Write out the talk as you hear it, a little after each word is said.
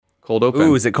Cold open.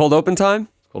 Ooh, is it cold open time?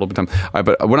 Cold open time. All right,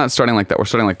 but we're not starting like that. We're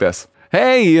starting like this.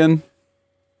 Hey, Ian.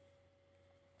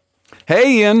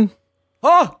 Hey, Ian.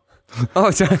 Oh,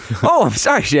 sorry. Oh, I'm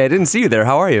sorry, Shay. I didn't see you there.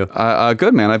 How are you?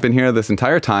 Good, man. I've been here this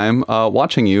entire time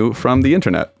watching you from the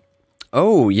internet.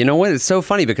 Oh, you know what? It's so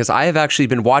funny because I have actually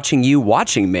been watching you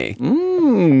watching me.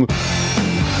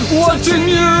 Watching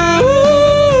you.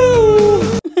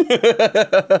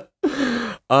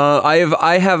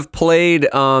 I have played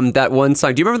that one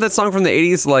song. Do you remember that song from the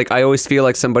 80s? Like, I always feel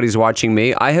like somebody's watching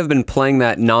me. I have been playing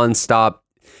that nonstop,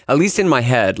 at least in my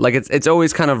head. Like, it's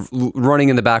always kind of running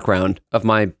in the background of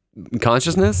my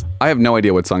consciousness. I have no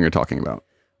idea what song you're talking about.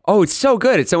 Oh, it's so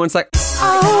good. It's so it's like,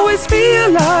 I always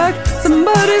feel like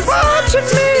somebody's watching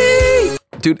me.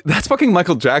 Dude, that's fucking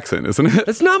Michael Jackson, isn't it?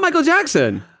 It's not Michael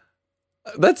Jackson.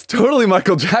 That's totally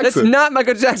Michael Jackson. That's not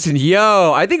Michael Jackson.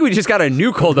 Yo, I think we just got a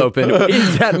new cold open.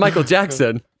 Is that Michael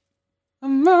Jackson?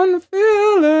 I'm gonna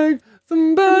feel like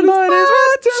somebody's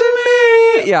watching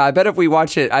me. Yeah, I bet if we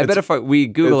watch it, I bet if we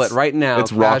Google it right now.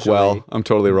 It's Rockwell. I'm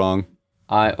totally wrong.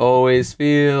 I always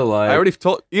feel like... I already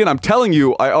told Ian, I'm telling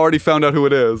you, I already found out who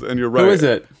it is, and you're right. Who is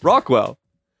it? Rockwell.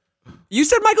 You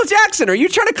said Michael Jackson. Are you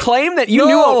trying to claim that you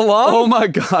knew all along? Oh my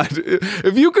God.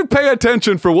 If you could pay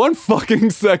attention for one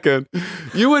fucking second,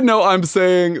 you would know I'm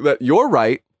saying that you're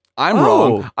right. I'm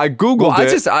wrong. I Googled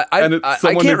it.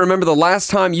 I can't remember the last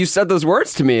time you said those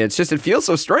words to me. It's just, it feels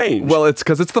so strange. Well, it's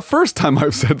because it's the first time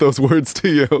I've said those words to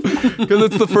you. Because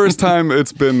it's the first time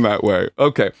it's been that way.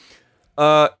 Okay.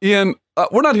 Ian,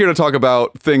 we're not here to talk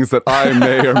about things that I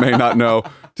may or may not know.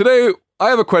 Today, I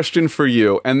have a question for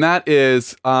you, and that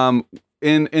is,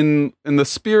 in the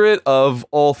spirit of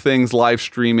all things live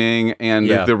streaming and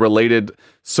the related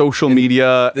social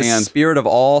media, the spirit of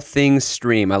all things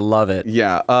stream. I love it.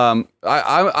 Yeah.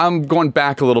 I'm going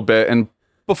back a little bit, and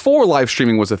before live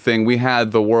streaming was a thing, we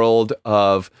had the world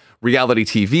of reality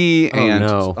TV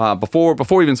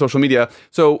before even social media.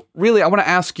 So really, I want to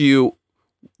ask you,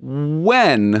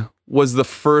 when was the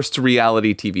first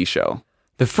reality TV show?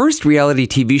 The first reality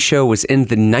TV show was in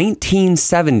the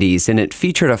 1970s, and it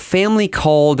featured a family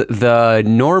called the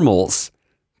Normals.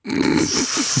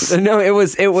 No, it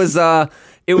was.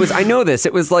 I know this.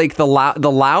 It was like the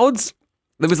Louds.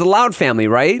 It was the Loud family,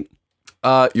 right?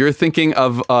 You're thinking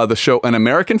of the show An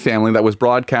American Family that was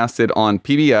broadcasted on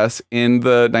PBS in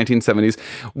the 1970s,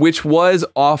 which was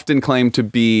often claimed to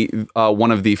be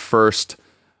one of the first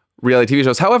reality TV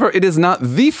shows. However, it is not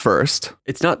the first.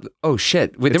 It's not. Oh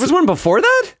shit! Wait, there was one before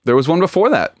that? There was one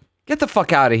before that. Get the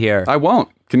fuck out of here! I won't.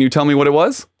 Can you tell me what it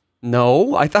was?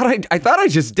 No, I thought I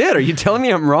just did. Are you telling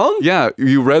me I'm wrong? Yeah,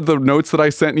 you read the notes that I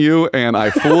sent you, and I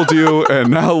fooled you,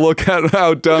 and now look at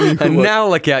how dumb you and look. Now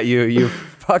look at you, you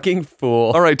fucking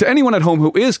fool. All right, to anyone at home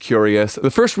who is curious,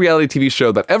 the first reality TV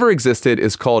show that ever existed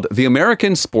is called The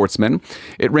American Sportsman.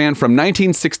 It ran from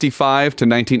 1965 to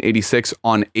 1986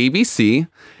 on ABC.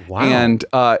 Wow. And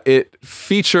it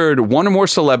featured one or more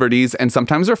celebrities and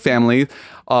sometimes their family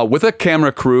with a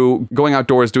camera crew going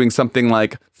outdoors doing something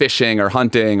like fishing or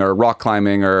hunting or rock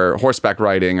climbing or horseback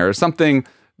riding or something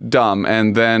dumb.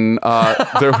 And then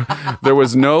there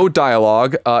was no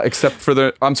dialogue there was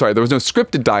no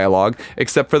scripted dialogue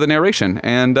except for the narration.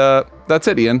 And that's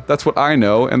it, Ian. That's what I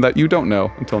know and that you don't know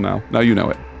until now. Now you know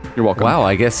it. You're welcome. Wow,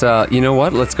 I guess, you know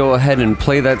what? Let's go ahead and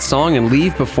play that song and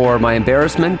leave before my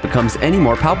embarrassment becomes any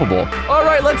more palpable. All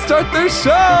right, let's start the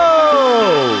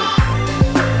show!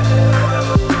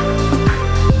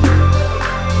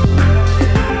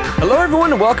 Hello,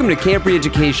 everyone, and welcome to Camp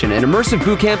Re-Education, an immersive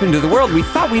boot camp into the world we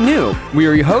thought we knew. We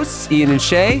are your hosts, Ian and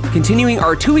Shay, continuing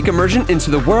our 2-week immersion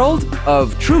into the world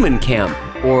of Truman Camp,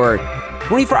 or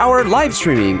 24-hour live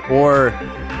streaming, or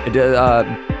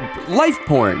life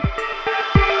porn.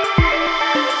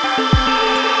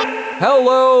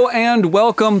 Hello and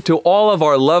welcome to all of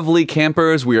our lovely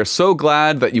campers. We are so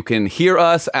glad that you can hear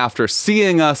us after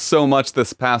seeing us so much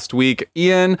this past week.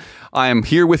 Ian, I am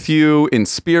here with you in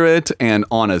spirit and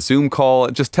on a Zoom call.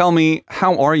 Just tell me,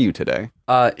 how are you today?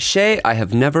 Shay,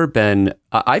 I've never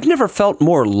felt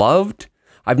more loved.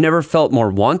 I've never felt more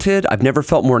wanted. I've never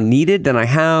felt more needed than I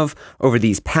have over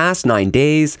these past 9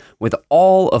 days with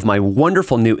all of my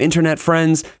wonderful new internet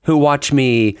friends who watch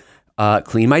me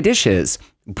clean my dishes,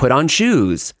 put on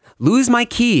shoes, lose my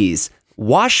keys,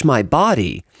 wash my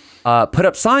body, put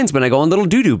up signs when I go on little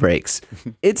doo-doo breaks.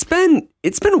 It's been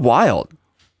wild.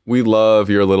 We love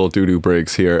your little doo-doo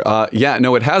breaks here.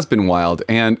 It has been wild.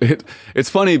 And it's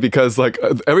funny because like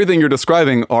everything you're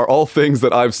describing are all things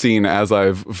that I've seen as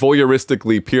I've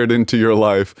voyeuristically peered into your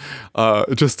life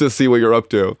just to see what you're up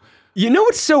to. You know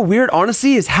what's so weird,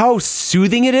 honestly, is how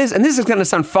soothing it is. And this is going to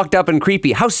sound fucked up and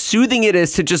creepy. How soothing it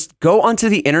is to just go onto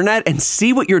the internet and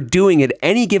see what you're doing at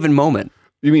any given moment.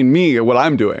 You mean me, what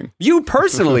I'm doing? You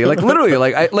personally, like literally,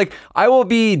 I will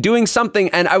be doing something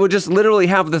and I would just literally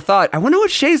have the thought, I wonder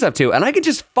what Shay's up to. And I could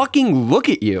just fucking look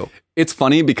at you. It's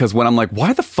funny because when I'm like,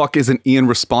 why the fuck isn't Ian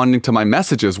responding to my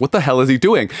messages? What the hell is he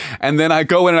doing? And then I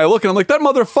go in and I look and I'm like, that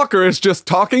motherfucker is just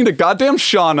talking to goddamn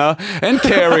Shauna and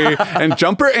Carrie and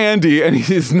Jumper Andy, and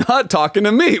he's not talking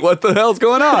to me. What the hell's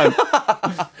going on?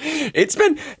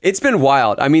 It's been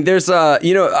wild. I mean, there's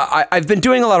I've been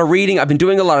doing a lot of reading. I've been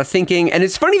doing a lot of thinking, and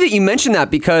it's funny that you mentioned that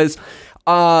because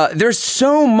there's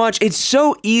so much. It's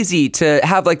so easy to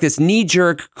have like this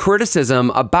knee-jerk criticism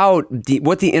about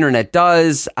what the internet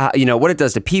does, what it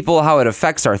does to people, how it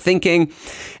affects our thinking.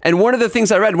 And one of the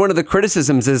things I read, one of the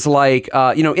criticisms is like,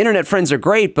 internet friends are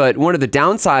great, but one of the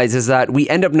downsides is that we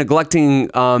end up neglecting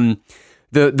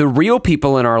the real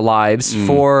people in our lives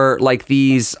for like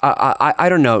these, I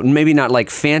don't know, maybe not like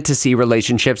fantasy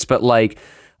relationships, but like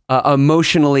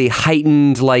emotionally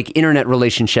heightened like internet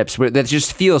relationships that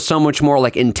just feel so much more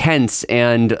like intense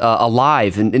and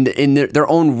alive and in their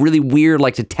own really weird,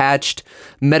 like detached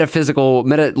metaphysical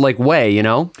like way, you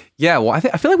know? Yeah, well, I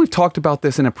feel like we've talked about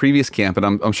this in a previous camp, and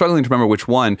I'm struggling to remember which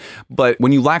one. But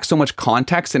when you lack so much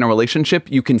context in a relationship,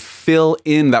 you can fill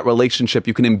in that relationship.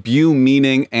 You can imbue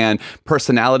meaning and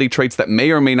personality traits that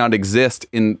may or may not exist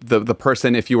in the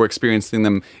person if you were experiencing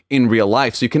them in real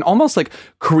life. So you can almost like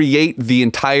create the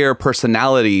entire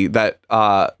personality that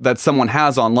that someone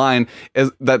has online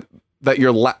that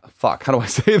you're fuck, how do I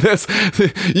say this?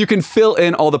 You can fill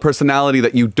in all the personality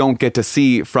that you don't get to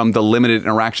see from the limited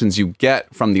interactions you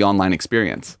get from the online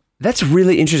experience. That's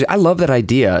really interesting. I love that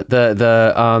idea.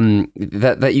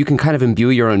 That you can kind of imbue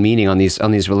your own meaning on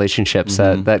these relationships.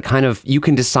 That kind of you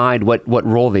can decide what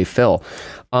role they fill.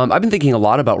 I've been thinking a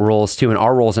lot about roles too, and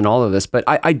our roles in all of this. But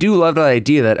I do love that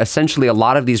idea that essentially a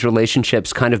lot of these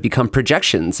relationships kind of become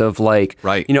projections of like,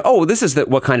 right. This is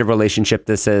what kind of relationship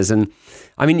this is, and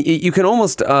I mean, you can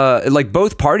almost like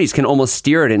both parties can almost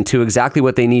steer it into exactly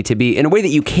what they need to be in a way that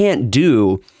you can't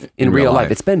do in real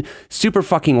life. It's been super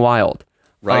fucking wild.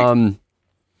 Right.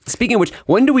 Speaking of which,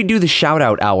 when do we do the shout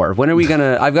out hour? When are we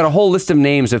gonna? I've got a whole list of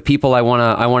names of people I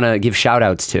wanna give shout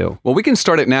outs to. Well, we can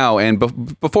start it now, and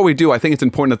before we do, I think it's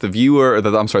important that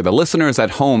the listeners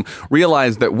at home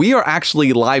realize that we are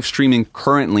actually live streaming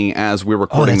currently as we're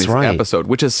recording this episode,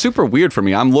 which is super weird for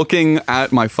me. I'm looking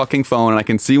at my fucking phone and I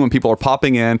can see when people are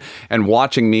popping in and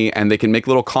watching me, and they can make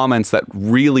little comments that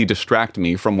really distract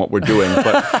me from what we're doing.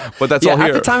 But that's all here.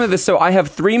 At the time of this, so I have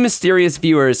 3 mysterious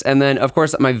viewers, and then of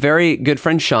course my very good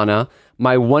friend Shauna,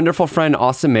 my wonderful friend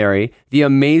Awesome Mary, the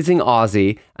amazing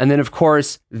Ozzy, and then of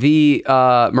course the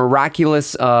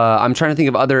miraculous, I'm trying to think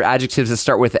of other adjectives that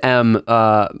start with M,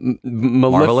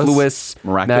 mellifluous,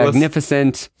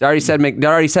 magnificent. I already said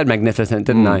magnificent,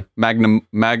 didn't I?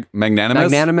 Magnanimous?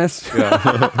 Magnanimous? Yeah.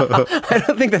 I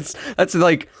don't think that's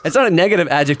like, it's not a negative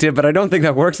adjective, but I don't think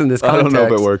that works in this context. I don't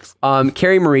know if it works.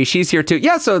 Carrie Marie, she's here too.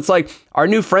 Yeah, so it's like our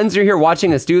new friends are here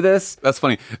watching us do this. That's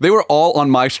funny. They were all on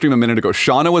my stream a minute ago.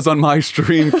 Shauna was on my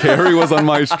stream. Carrie was on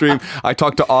my stream. I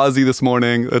talked to Ozzy this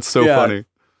morning. That's so funny.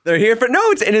 They're here for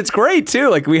it's great too.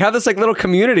 Like we have this like little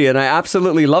community, and I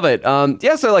absolutely love it.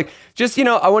 So like just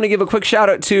I want to give a quick shout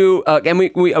out to and we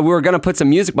were gonna put some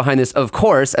music behind this, of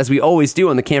course, as we always do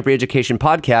on the Camp Re-Education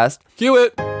podcast. Cue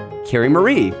it. Carrie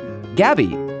Marie,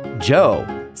 Gabby, Joe,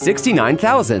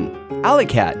 69,000,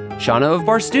 Alicat, Shauna of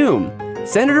Barstoom,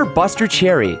 Senator Buster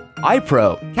Cherry,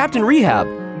 iPro, Captain Rehab,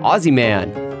 Aussie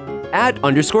Man,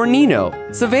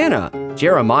 @_Nino, Savannah,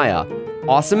 Jeremiah,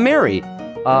 Awesome Mary,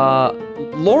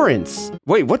 Lawrence.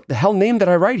 Wait, what the hell name did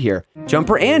I write here?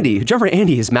 Jumper Andy. Jumper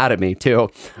Andy is mad at me too.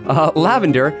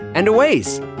 Lavender and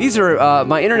Oase. These are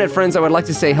my internet friends I would like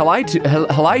to say hello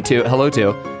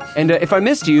to. And if I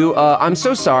missed you, I'm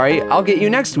so sorry. I'll get you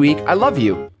next week. I love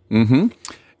you. Mm-hmm.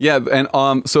 Yeah, and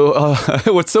so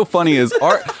what's so funny is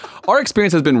our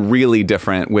experience has been really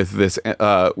different with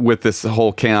this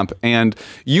whole camp, and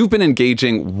you've been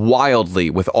engaging wildly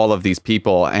with all of these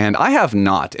people, and I have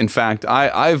not. In fact,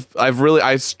 I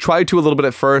tried to a little bit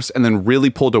at first, and then really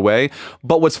pulled away.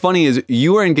 But what's funny is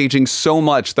you are engaging so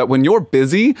much that when you're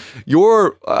busy,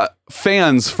 your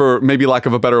fans, for maybe lack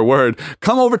of a better word,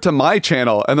 come over to my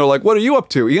channel and they're like, "What are you up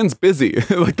to? Ian's busy."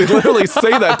 Like they literally say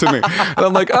that to me, and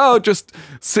I'm like, "Oh, just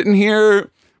sitting here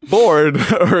bored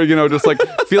or, just like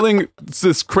feeling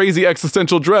this crazy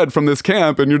existential dread from this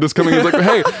camp, and you're just coming as like,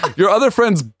 hey, your other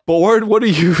friend's bored? What are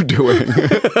you doing?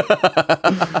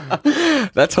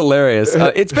 That's hilarious.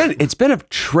 It's been a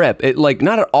trip. It like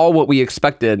not at all what we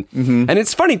expected. And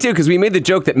it's funny too, because we made the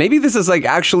joke that maybe this is like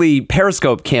actually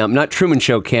Periscope camp, not Truman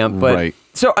Show camp. But Right.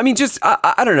 So, I mean, just,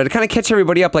 I don't know, to kind of catch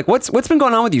everybody up, like what's been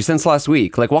going on with you since last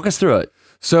week? Like walk us through it.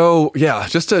 So yeah,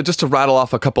 just to rattle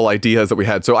off a couple ideas that we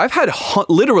had. So I've had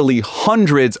literally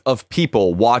hundreds of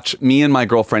people watch me and my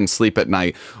girlfriend sleep at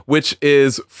night, which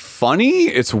is funny.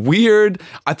 It's weird.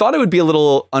 I thought it would be a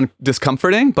little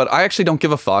discomforting, but I actually don't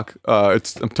give a fuck. I'm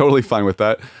totally fine with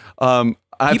that.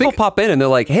 People pop in and they're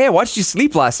like, "Hey, I watched you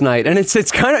sleep last night," and it's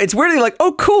weirdly like,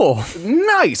 "Oh, cool,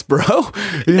 nice, bro."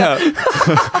 Yeah,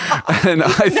 and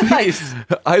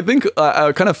I think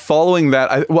kind of following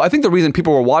that. I think the reason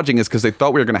people were watching is because they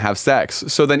thought we were going to have sex.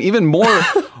 So then, even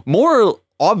more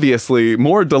obviously,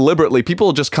 more deliberately,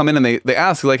 people just come in and they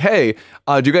ask like, "Hey,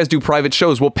 do you guys do private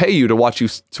shows? We'll pay you to watch you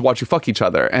fuck each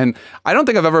other." And I don't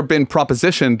think I've ever been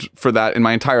propositioned for that in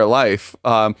my entire life.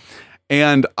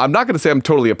 And I'm not going to say I'm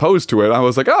totally opposed to it. I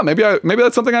was like, maybe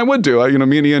that's something I would do.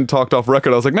 Me and Ian talked off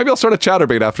record. I was like, maybe I'll start a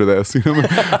Chatterbait after this.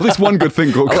 At least one good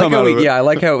thing will come out of it. Yeah, I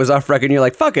like how it was off record. And you're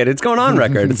like, fuck it, it's going on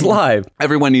record. It's live.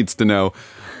 Everyone needs to know.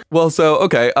 Well, so,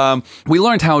 okay, we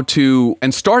learned how to,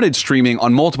 and started streaming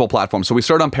on multiple platforms. So we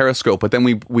started on Periscope, but then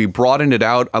we broadened it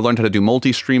out. I learned how to do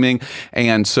multi-streaming.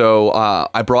 And so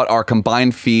I brought our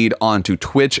combined feed onto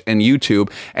Twitch and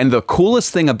YouTube. And the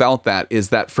coolest thing about that is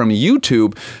that from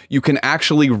YouTube, you can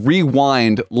actually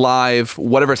rewind live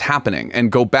whatever's happening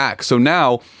and go back. So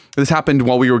now, this happened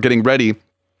while we were getting ready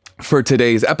for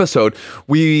today's episode.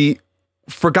 We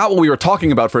forgot what we were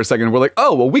talking about for a second. We're like,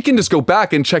 oh, well, we can just go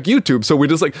back and check YouTube. So we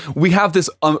have this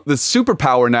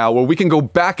superpower now where we can go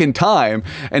back in time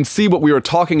and see what we were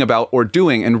talking about or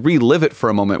doing and relive it for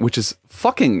a moment, which is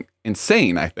fucking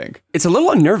insane, I think. It's a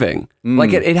little unnerving.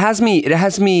 Like it has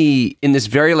me in this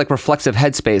very like reflexive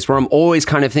headspace where I'm always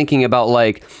kind of thinking about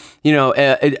like,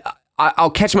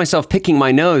 I'll catch myself picking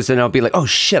my nose and I'll be like, oh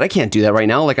shit, I can't do that right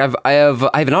now. Like I have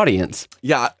an audience.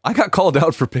 Yeah, I got called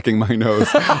out for picking my nose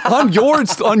on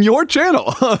your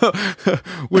channel,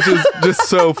 which is just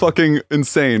so fucking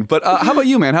insane. But how about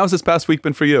you, man? How's this past week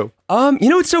been for you?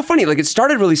 It's so funny. Like it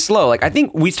started really slow. Like I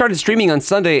think we started streaming on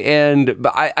Sunday and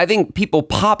I think people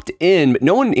popped in, but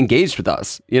no one engaged with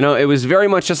us. It was very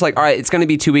much just like, all right, it's going to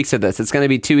be 2 weeks of this. It's going to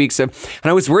be 2 weeks of,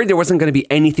 and I was worried there wasn't going to be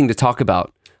anything to talk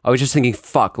about. I was just thinking,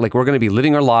 fuck, like we're going to be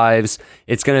living our lives.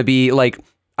 It's going to be like,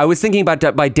 I was thinking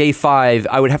about by day 5,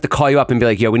 I would have to call you up and be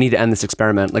like, yo, we need to end this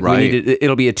experiment. Like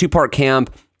it'll be a 2-part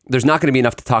camp. There's not going to be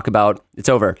enough to talk about. It's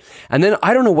over. And then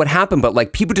I don't know what happened, but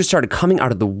like people just started coming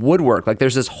out of the woodwork. Like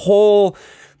there's this whole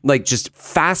like just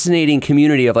fascinating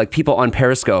community of like people on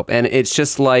Periscope. And it's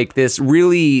just like this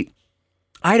really,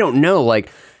 I don't know, like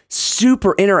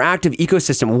super interactive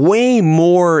ecosystem, way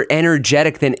more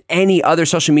energetic than any other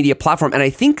social media platform. And I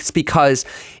think it's because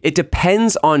it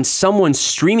depends on someone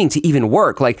streaming to even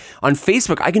work. Like on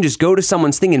Facebook, I can just go to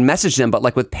someone's thing and message them. But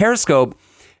like with Periscope,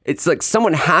 it's like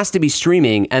someone has to be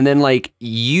streaming. And then like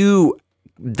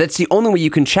that's the only way you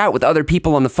can chat with other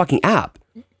people on the fucking app.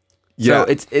 Yeah.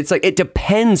 So it's like, it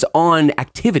depends on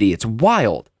activity. It's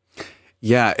wild.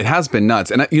 Yeah, it has been nuts.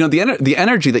 And the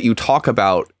energy that you talk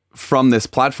about from this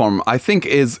platform, I think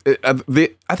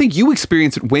I think you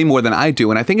experience it way more than I do.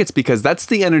 And I think it's because that's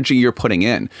the energy you're putting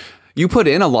in. You put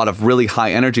in a lot of really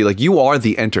high energy. Like you are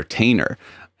the entertainer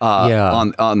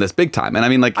on this big time. And I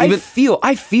mean, like, even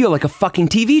I feel like a fucking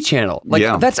TV channel. Like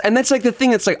that's like the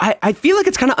thing that's like, I feel like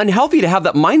it's kind of unhealthy to have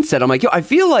that mindset. I'm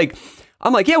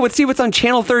like, yeah, let's see what's on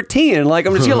channel 13. And like,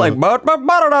 I'm just here like,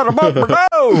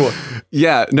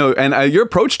 yeah, no. And your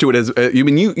approach to it is,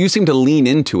 you seem to lean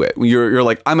into it. You're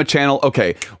like, I'm a channel.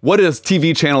 Okay, what does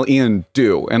TV channel Ian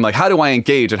do? And like, how do I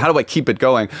engage and how do I keep it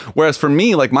going? Whereas for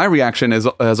me, like my reaction has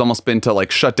almost been to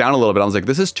like shut down a little bit. I was like,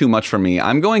 this is too much for me.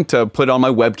 I'm going to put it on my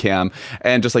webcam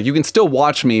and just like, you can still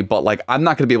watch me, but like, I'm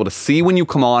not going to be able to see when you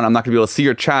come on. I'm not going to be able to see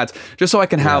your chats, just so I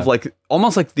can have like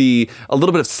almost like a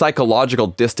little bit of psychological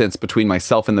distance between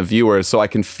myself and the viewers, so I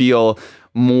can feel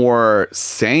more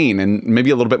sane and maybe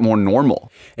a little bit more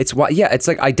normal. It's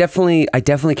like I definitely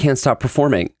can't stop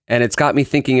performing, and it's got me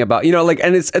thinking about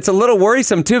and it's a little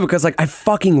worrisome too, because like I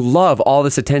fucking love all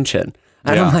this attention,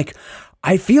 and I'm like,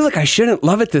 I feel like I shouldn't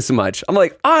love it this much. I'm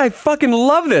like, I fucking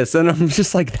love this, and I'm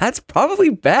just like, that's probably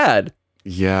bad.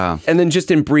 Yeah. And then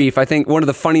just in brief, I think one of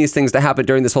the funniest things that happened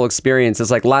during this whole experience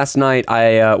is like last night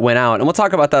I went out, and we'll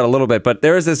talk about that a little bit, but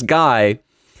there is this guy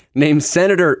named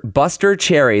Senator Buster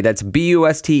Cherry, that's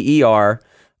Buster,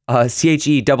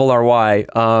 CHERRY.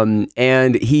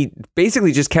 And he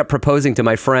basically just kept proposing to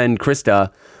my friend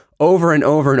Krista over and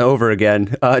over and over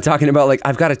again, talking about like,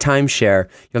 I've got a timeshare.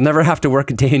 You'll never have to work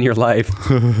a day in your life.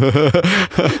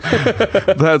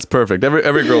 That's perfect.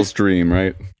 Every girl's dream,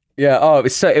 right? Yeah. Oh,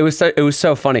 it was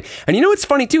so funny. And you know what's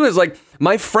funny too is like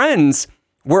my friends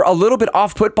were a little bit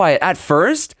off put by it at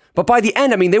first, but by the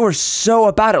end, I mean, they were so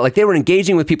about it. Like they were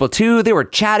engaging with people too. They were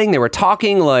chatting. They were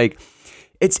talking. Like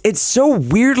it's so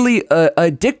weirdly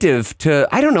addictive to,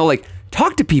 I don't know, like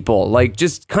talk to people, like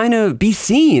just kind of be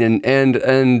seen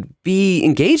and be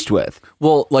engaged with.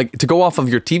 Well, like to go off of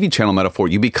your TV channel metaphor,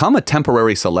 you become a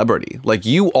temporary celebrity. Like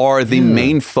you are the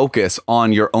main focus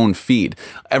on your own feed.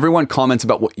 Everyone comments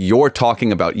about what you're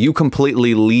talking about. You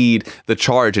completely lead the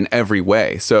charge in every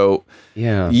way. So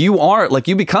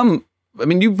you become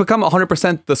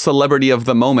 100% the celebrity of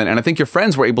the moment. And I think your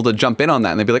friends were able to jump in on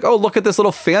that and they'd be like, oh, look at this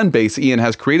little fan base Ian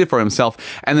has created for himself.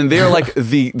 And then they're like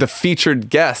the featured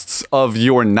guests of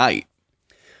your night.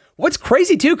 What's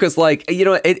crazy too, because like, you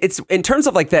know, it's in terms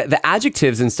of like the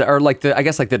adjectives and stuff, or like I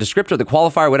guess like the descriptor, the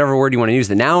qualifier, whatever word you want to use,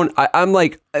 the noun, I'm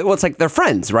like, well, it's like they're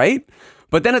friends, right?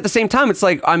 But then at the same time, it's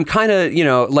like, I'm kind of, you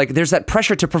know, like there's that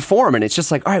pressure to perform and it's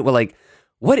just like, all right, well, like,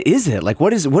 what is it? Like,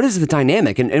 what is the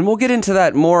dynamic? And we'll get into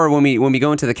that more when we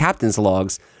go into the captain's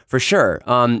logs for sure.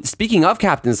 Speaking of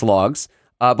captain's logs,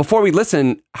 before we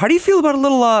listen, how do you feel about a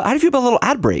little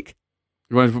ad break?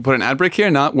 You want to put an ad break here?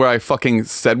 Not where I fucking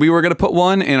said we were going to put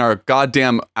one in our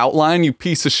goddamn outline, you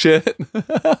piece of shit.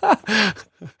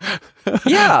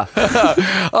 Yeah.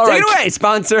 All Take it away,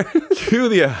 sponsor. Cue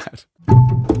the ad.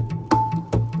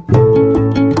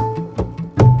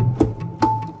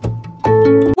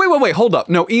 Wait, hold up.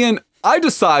 No, Ian, I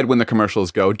decide when the commercials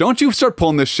go. Don't you start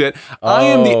pulling this shit. I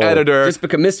am the editor. Just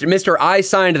because Mr. I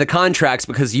signed the contracts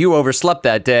because you overslept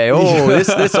that day. Oh,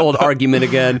 this old argument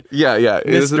again. Yeah.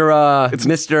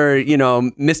 Mr. You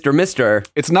know, Mr.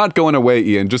 It's not going away,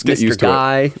 Ian. Just get Mr. used to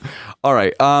Guy. it. All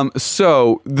right.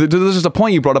 So there's just a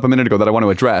point you brought up a minute ago that I want to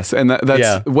address, and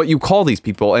that's what you call these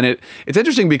people. And it's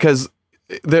interesting because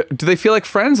do they feel like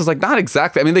friends? It's like, not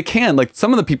exactly. I mean, they can. Like,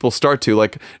 some of the people start to,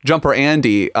 like, Jumper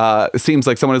Andy seems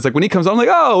like someone is like, when he comes on, I'm like,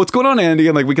 oh, what's going on, Andy?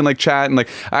 And, like, we can, like, chat and, like,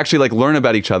 actually, like, learn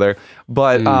about each other.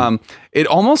 But it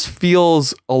almost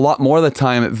feels a lot more of the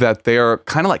time that they're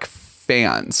kind of like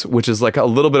fans, which is, like, a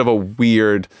little bit of a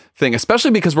weird thing,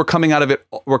 especially because we're coming at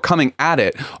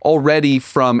it already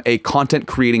from a content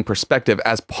creating perspective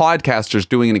as podcasters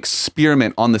doing an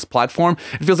experiment on this platform.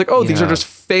 It feels like, oh, these are just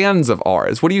fans of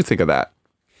ours. What do you think of that?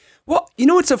 Well, you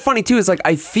know what's so funny too is like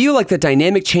I feel like the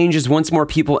dynamic changes once more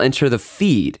people enter the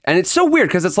feed, and it's so weird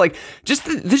because it's like just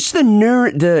the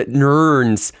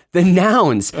nouns,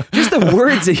 just the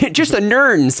words, just the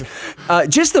nerns,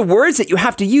 just the words that you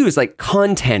have to use, like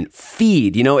content,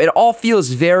 feed. You know, it all feels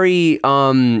very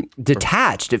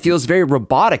detached. It feels very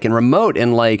robotic and remote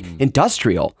and like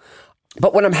industrial.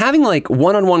 But when I'm having like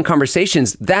one-on-one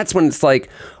conversations, that's when it's like,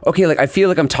 okay, like I feel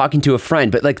like I'm talking to a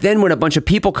friend. But like then when a bunch of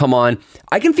people come on,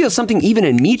 I can feel something even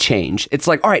in me change. It's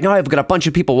like, all right, now I've got a bunch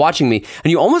of people watching me,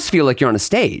 and you almost feel like you're on a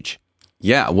stage.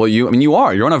 Yeah, well, you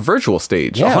are. You're on a virtual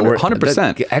stage. Yeah,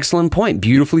 100%. Excellent point.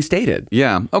 Beautifully stated.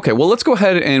 Yeah. Okay, well, let's go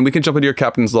ahead and we can jump into your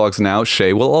captain's logs now.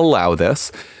 Shay will allow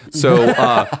this. So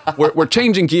we're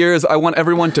changing gears. I want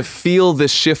everyone to feel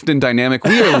this shift in dynamic.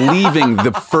 We are leaving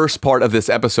the first part of this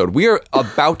episode. We are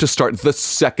about to start the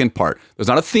second part. There's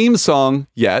not a theme song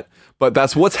yet, but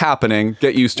that's what's happening.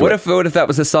 Get used to it. What if that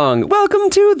was a song? Welcome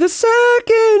to the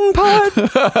second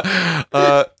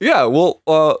part. Yeah, we'll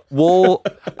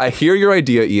I hear your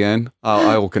idea, Ian.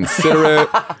 I will consider it.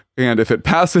 And if it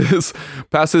passes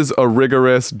a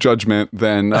rigorous judgment,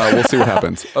 then we'll see what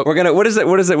happens. What is it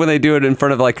when they do it in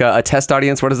front of like a test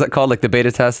audience? What is that called? Like the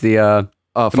beta test, the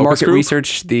market group?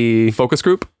 Research, the focus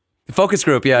group? Focus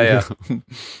group, yeah.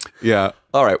 Yeah.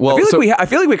 All right. Well, I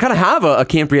feel like we kind of have a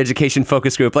Camp Re-Education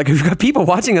focus group. Like we've got people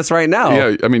watching us right now.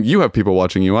 Yeah. I mean, you have people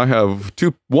watching you. I have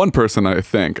one person, I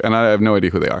think, and I have no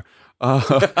idea who they are.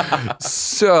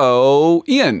 So,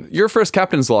 Ian, your first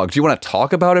captain's log. Do you want to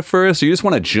talk about it first, or you just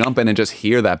want to jump in and just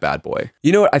hear that bad boy?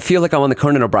 You know what? I feel like I'm on the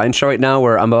Conan O'Brien show right now,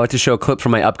 where I'm about to show a clip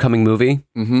from my upcoming movie,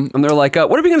 and they're like,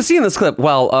 "What are we going to see in this clip?"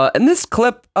 Well, in this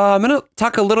clip, I'm going to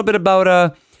talk a little bit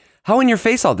about how in your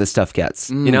face all this stuff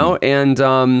gets, you know, and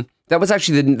that was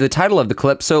actually the title of the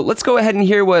clip. So let's go ahead and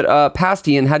hear what past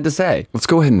Ian had to say. Let's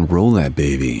go ahead and roll that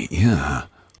baby. Yeah.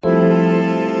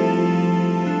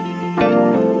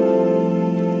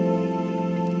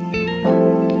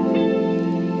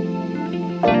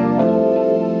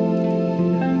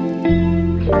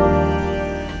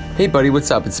 Hey buddy, what's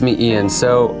up? It's me, Ian.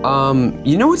 So,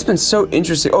 you know what's been so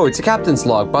interesting? Oh, it's a captain's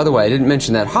log. By the way, I didn't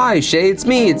mention that. Hi, Shay, it's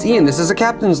me, it's Ian. This is a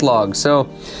captain's log. So,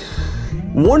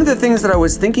 one of the things that I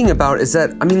was thinking about is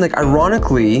that, I mean, like,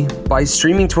 ironically, by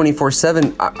streaming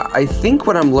 24/7, I think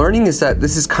what I'm learning is that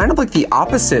this is kind of like the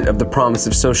opposite of the promise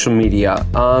of social media,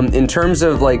 in terms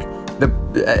of like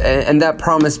and that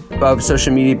promise of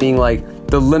social media being like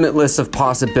the limitless of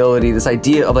possibility, this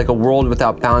idea of like a world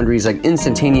without boundaries, like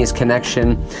instantaneous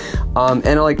connection,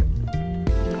 and like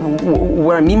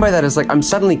what I mean by that is like I'm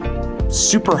suddenly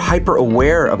super hyper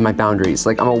aware of my boundaries.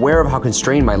 Like I'm aware of how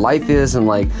constrained my life is and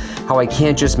like how I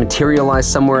can't just materialize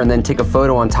somewhere and then take a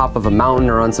photo on top of a mountain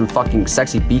or on some fucking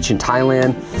sexy beach in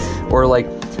Thailand, or like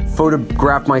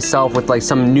photograph myself with like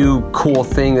some new cool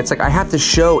thing. It's like I have to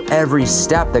show every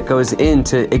step that goes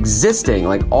into existing,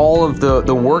 like all of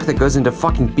the work that goes into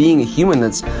fucking being a human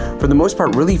that's for the most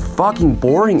part really fucking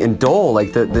boring and dull,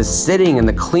 like the sitting and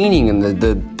the cleaning and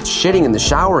the shitting and the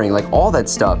showering, like all that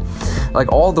stuff,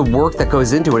 like all the work that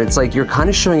goes into it. It's like you're kind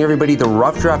of showing everybody the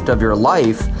rough draft of your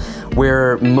life,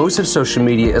 where most of social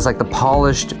media is like the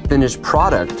polished, finished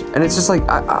product. And it's just like,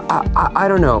 I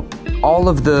don't know, all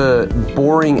of the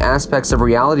boring aspects of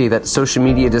reality that social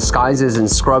media disguises and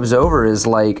scrubs over is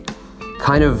like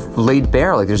kind of laid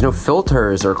bare. Like there's no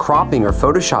filters or cropping or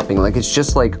photoshopping. Like it's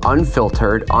just like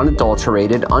unfiltered,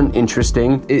 unadulterated,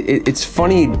 uninteresting. It's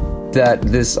funny that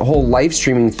this whole live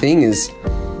streaming thing is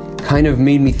kind of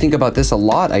made me think about this a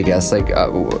lot, I guess, like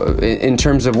in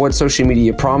terms of what social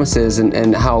media promises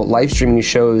and how live streaming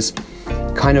shows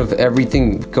kind of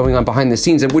everything going on behind the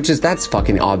scenes, and that's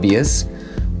fucking obvious.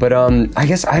 But I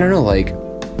guess, I don't know, like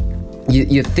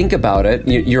you think about it,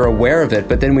 you're aware of it,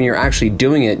 but then when you're actually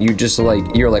doing it,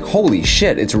 you're like, holy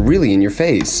shit, it's really in your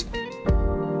face.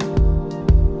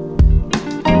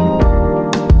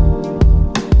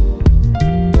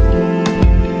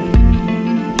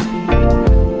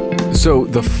 So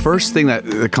the first thing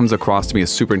that comes across to me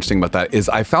is super interesting about that is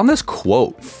I found this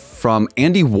quote from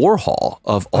Andy Warhol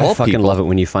of all people. I fucking love it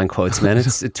when you find quotes, man.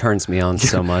 It turns me on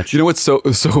so much. You know what's so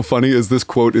funny is this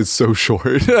quote is so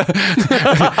short. Andy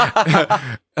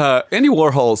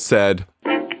Warhol said,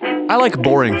 "I like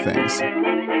boring things."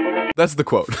 That's the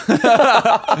quote. But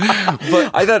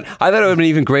I thought it would have been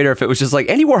even greater if it was just like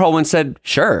Andy Warhol once said,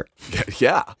 "Sure."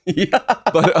 Yeah.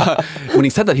 But when he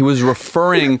said that, he was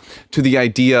referring to the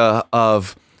idea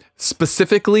of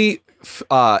specifically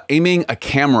aiming a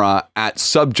camera at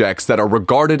subjects that are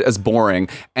regarded as boring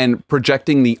and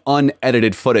projecting the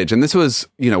unedited footage. And this was,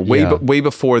 way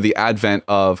before the advent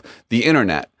of the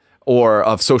internet or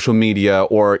of social media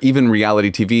or even reality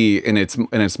TV in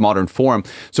its modern form.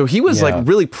 So he was like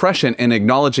really prescient in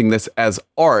acknowledging this as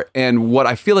art. And what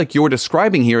I feel like you're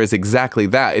describing here is exactly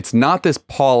that. It's not this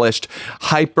polished,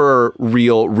 hyper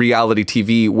real reality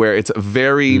TV where it's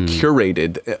very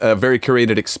curated, a very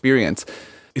curated experience.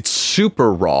 It's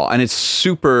super raw and it's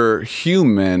super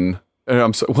human.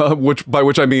 By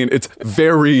which I mean it's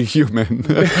very human.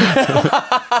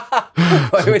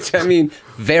 By which I mean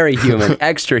very human,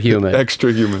 extra human.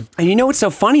 Extra human. And you know what's so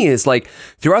funny is like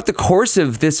throughout the course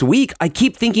of this week, I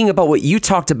keep thinking about what you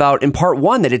talked about in part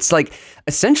one, that it's like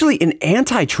essentially an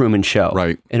anti-Truman show,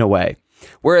 right? In a way,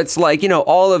 where it's like,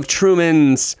 all of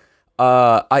Truman's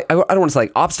I don't want to say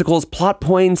like obstacles, plot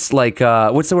points, like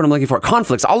what's the word I'm looking for?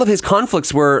 Conflicts. All of his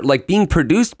conflicts were like being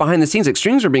produced behind the scenes. Like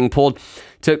strings were being pulled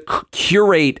to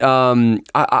curate,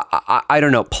 I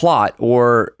don't know, plot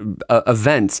or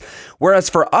events. Whereas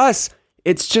for us,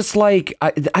 it's just like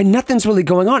nothing's really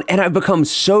going on, and I've become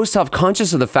so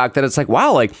self-conscious of the fact that it's like,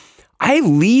 wow, like I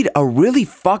lead a really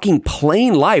fucking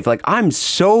plain life. Like I'm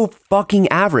so fucking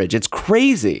average. It's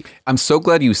crazy. I'm so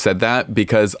glad you said that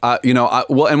because, and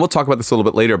we'll talk about this a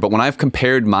little bit later, but when I've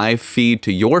compared my feed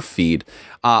to your feed,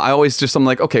 I'm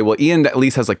like, okay, well, Ian at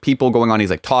least has like people going on. He's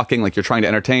like talking, like you're trying to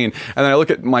entertain. And then I look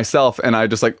at myself and I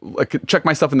just like check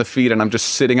myself in the feed and I'm just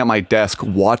sitting at my desk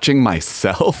watching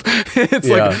myself. It's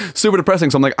like super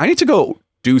depressing. So I'm like, I need to go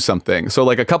do something. So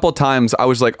like a couple of times I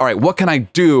was like, all right, what can I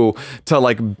do to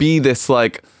like be this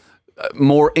like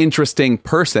more interesting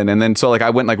person? And then so like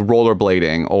I went like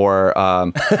rollerblading or I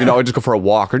would just go for a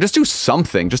walk or just do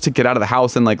something just to get out of the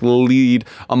house and like lead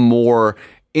a more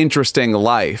interesting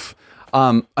life.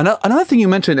 Another thing you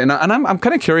mentioned, and I'm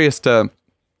kind of curious to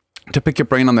pick your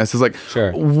brain on this, is like,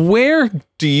 sure, where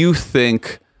do you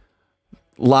think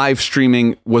live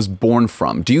streaming was born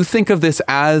from? Do you think of this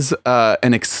as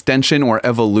an extension or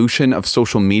evolution of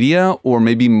social media, or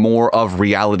maybe more of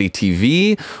reality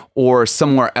TV, or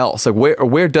somewhere else? Like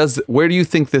where do you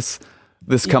think this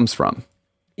comes from?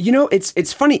 You know,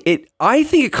 it's funny. I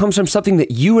think it comes from something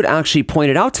that you had actually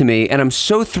pointed out to me, and I'm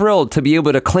so thrilled to be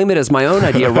able to claim it as my own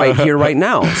idea right here, right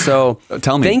now. So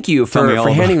Tell me. Thank you for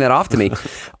handing that off to me.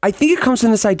 I think it comes from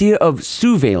this idea of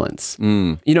surveillance.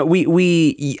 You know,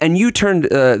 we and you turned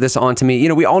this on to me. You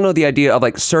know, we all know the idea of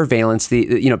like surveillance,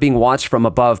 the being watched from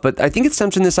above, but I think it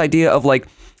stems from this idea of like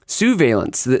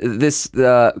surveillance, this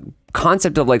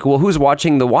concept of like, well, who's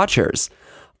watching the watchers?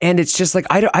 And it's just like,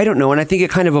 I don't know. And I think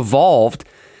it kind of evolved,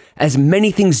 as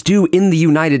many things do in the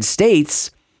United States,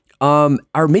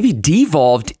 or maybe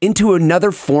devolved into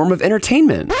another form of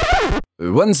entertainment.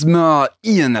 Once more,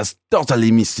 Ian has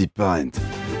totally missed the point.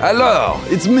 Hello,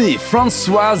 it's me,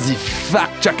 Francois, the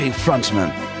fact-checking Frenchman.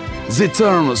 The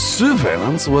term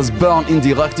surveillance was born in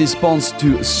direct response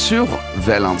to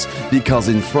surveillance, because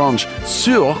in French,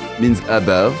 sur means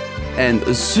above, and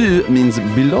sur means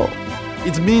below.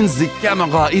 It means the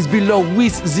camera is below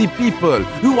with the people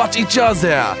who watch each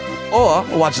other, or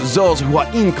watch those who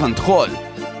are in control.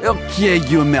 Okay,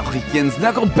 you Americans,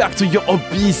 now go back to your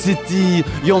obesity,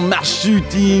 your mass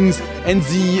shootings, and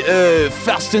the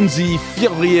Fast and the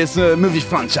Furious movie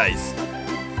franchise.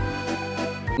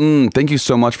 Thank you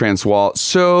so much, Francois.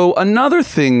 So another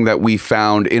thing that we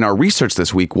found in our research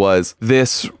this week was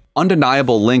this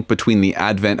undeniable link between the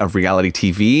advent of reality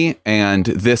TV and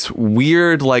this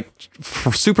weird, like,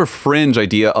 super fringe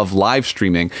idea of live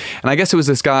streaming. And I guess it was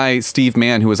this guy, Steve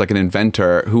Mann, who was like an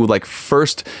inventor, who like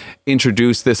first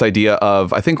introduced this idea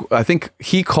of, I think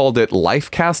he called it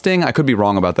life casting. I could be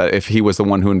wrong about that if he was the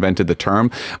one who invented the term,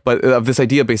 but of this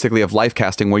idea basically of life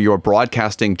casting, where you're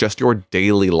broadcasting just your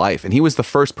daily life. And he was the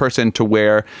first person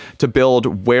to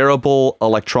build wearable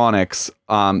electronics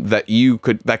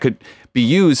that could be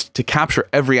used to capture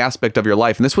every aspect of your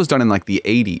life. And this was done in like the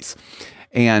 80s.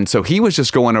 And so he was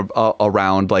just going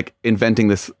around like inventing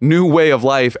this new way of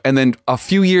life. And then a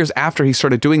few years after he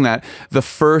started doing that, the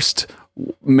first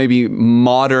maybe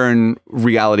modern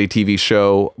reality TV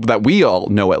show that we all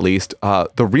know, at least,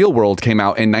 The Real World, came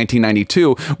out in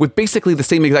 1992 with basically the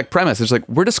same exact premise. It's like,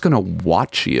 we're just going to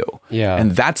watch you. Yeah.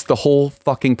 And that's the whole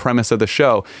fucking premise of the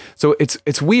show. So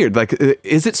it's weird. Like,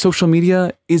 is it social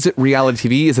media? Is it reality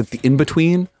TV? Is it the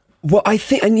in-between? Well, I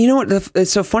think, and you know what,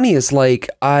 it's so funny is like,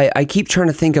 I keep trying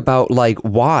to think about like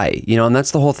why, and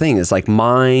that's the whole thing is like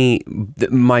my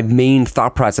main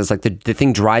thought process, like the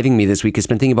thing driving me this week has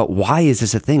been thinking about why is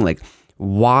this a thing? Like,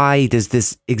 why does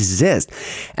this exist?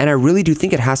 And I really do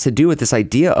think it has to do with this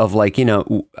idea of like,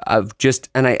 of just,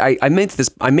 and I make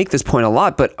this point a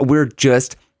lot, but we're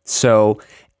just so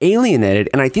alienated.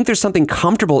 And I think there's something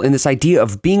comfortable in this idea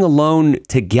of being alone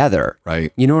together.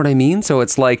 Right. You know what I mean? So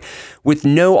it's like with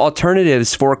no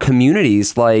alternatives for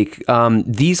communities, like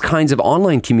these kinds of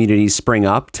online communities spring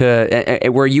up to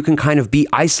where you can kind of be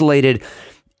isolated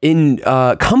in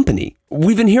company.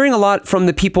 We've been hearing a lot from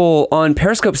the people on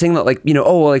Periscope saying that like,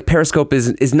 Periscope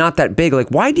is not that big. Like,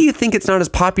 why do you think it's not as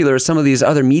popular as some of these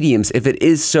other mediums if it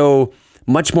is so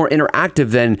much more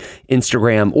interactive than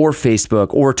Instagram or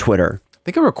Facebook or Twitter? I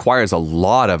think it requires a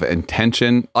lot of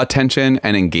attention,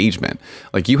 and engagement.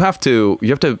 Like you have to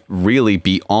really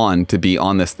be on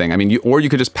this thing. I mean, you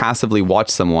could just passively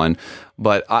watch someone,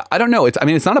 but I don't know.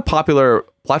 It's not a popular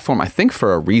platform, I think,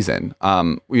 for a reason.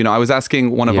 I was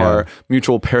asking one of our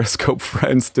mutual Periscope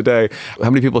friends today how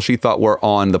many people she thought were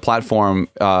on the platform,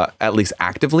 at least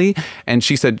actively, and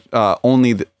she said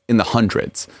only in the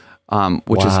hundreds,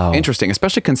 which is interesting,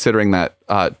 especially considering that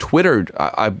Twitter,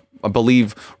 I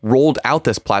believe, rolled out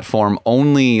this platform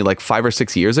only like 5 or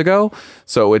 6 years ago.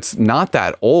 So it's not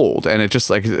that old, and it just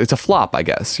like, it's a flop, I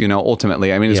guess,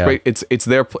 ultimately. I mean, it's great. It's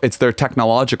their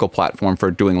technological platform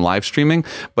for doing live streaming.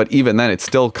 But even then, it's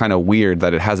still kind of weird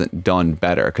that it hasn't done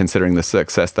better considering the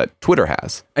success that Twitter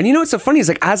has. And what's so funny is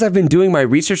like, as I've been doing my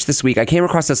research this week, I came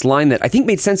across this line that I think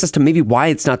made sense as to maybe why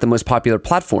it's not the most popular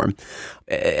platform.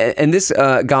 And this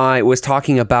guy was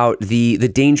talking about the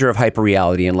danger of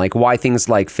hyperreality and like why things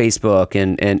like Facebook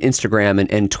and Instagram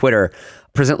and Twitter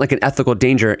present like an ethical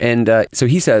danger. And so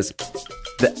he says,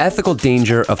 the ethical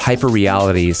danger of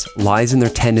hyperrealities lies in their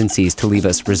tendencies to leave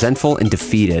us resentful and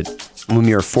defeated when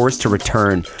we are forced to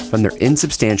return from their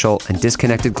insubstantial and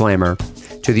disconnected glamour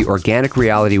to the organic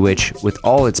reality which, with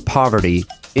all its poverty,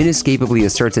 inescapably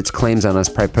asserts its claims on us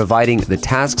by providing the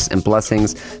tasks and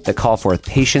blessings that call forth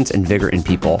patience and vigor in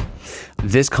people.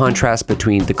 This contrast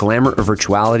between the glamour of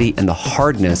virtuality and the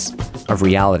hardness of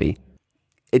reality.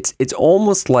 It's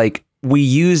almost like we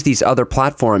use these other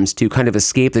platforms to kind of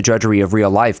escape the drudgery of real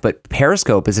life, but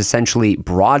Periscope is essentially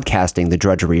broadcasting the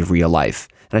drudgery of real life.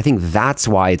 And I think that's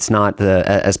why it's not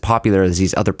as popular as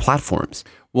these other platforms.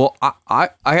 Well, I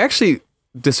actually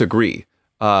disagree.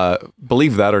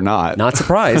 believe that or not. Not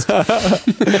surprised.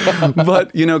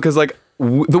 But, because like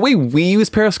the way we use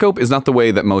Periscope is not the way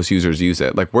that most users use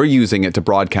it. Like we're using it to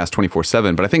broadcast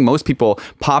 24/7, but I think most people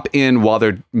pop in while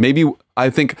they're maybe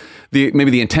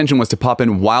the intention was to pop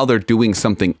in while they're doing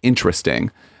something interesting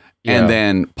and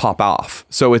then pop off.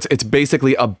 So it's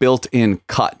basically a built-in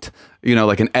cut,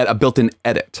 like a built-in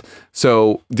edit.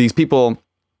 So these people,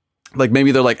 like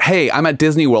maybe they're like, hey, I'm at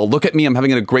Disney World. Look at me. I'm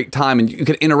having a great time. And you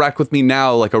can interact with me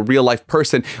now like a real life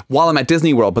person while I'm at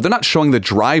Disney World. But they're not showing the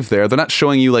drive there. They're not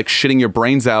showing you like shitting your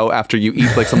brains out after you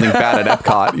eat like something bad at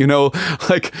Epcot.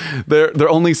 Like they're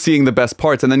only seeing the best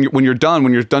parts. And then when you're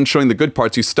done showing the good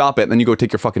parts, you stop it and then you go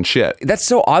take your fucking shit. That's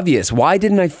so obvious. Why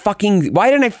didn't I fucking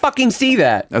see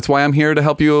that? That's why I'm here to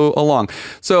help you along.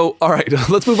 So, all right,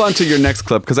 let's move on to your next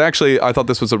clip. Because I thought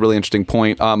this was a really interesting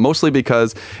point, mostly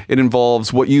because it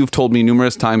involves what you've told me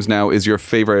numerous times now is your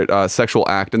favorite sexual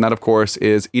act, and that, of course,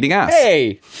 is eating ass.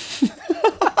 Hey!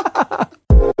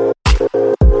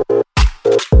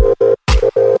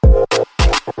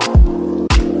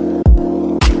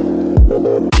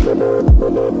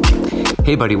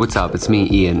 Hey buddy, what's up? It's me,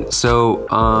 Ian. So,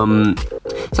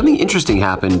 something interesting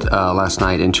happened last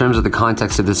night in terms of the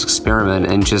context of this experiment,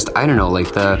 and just, I don't know,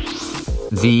 like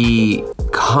the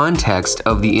context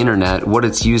of the internet, what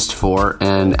it's used for,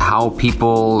 and how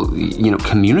people,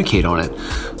 communicate on it.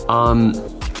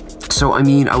 So,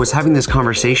 I was having this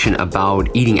conversation about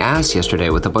eating ass yesterday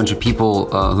with a bunch of people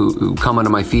who come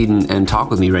onto my feed and talk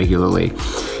with me regularly.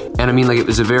 And it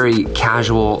was a very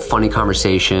casual, funny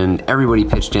conversation. Everybody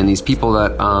pitched in. These people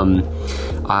that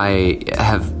I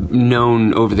have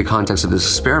known over the context of this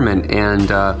experiment.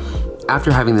 And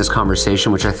after having this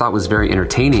conversation, which I thought was very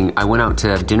entertaining, I went out to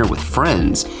have dinner with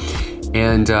friends.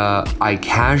 And I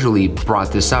casually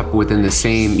brought this up within the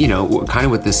same, kind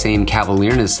of with the same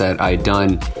cavalierness that I'd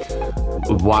done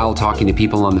while talking to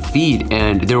people on the feed,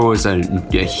 and there was a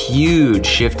huge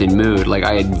shift in mood. Like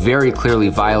I had very clearly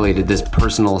violated this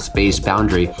personal space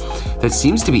boundary that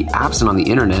seems to be absent on the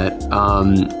internet.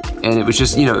 And it was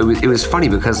just, it was funny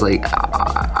because like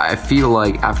I feel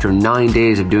like after 9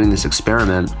 days of doing this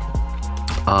experiment,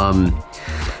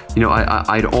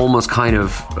 I'd almost kind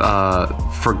of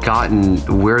forgotten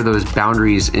where those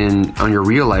boundaries on your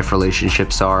real life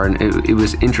relationships are, and it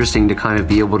was interesting to kind of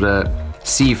be able to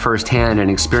see firsthand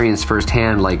and experience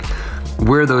firsthand like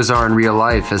where those are in real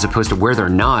life as opposed to where they're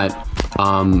not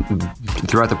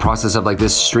throughout the process of like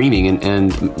this streaming,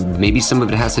 and maybe some of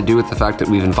it has to do with the fact that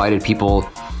we've invited people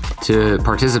to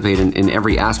participate in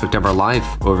every aspect of our life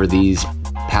over these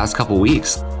past couple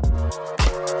weeks.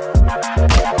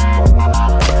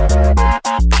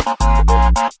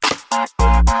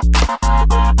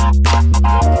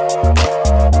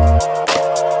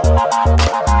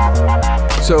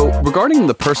 So regarding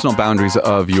the personal boundaries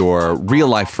of your real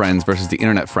life friends versus the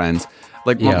internet friends,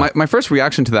 like my first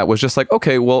reaction to that was just like,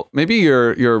 okay, well, maybe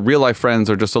your real life friends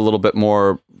are just a little bit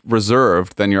more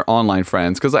reserved than your online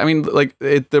friends. Because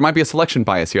there might be a selection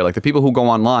bias here. Like the people who go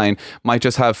online might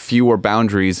just have fewer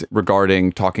boundaries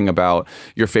regarding talking about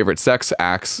your favorite sex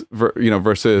acts,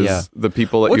 versus the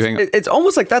people that you hang. It's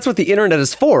almost like that's what the internet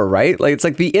is for, right? Like it's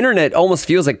like the internet almost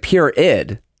feels like pure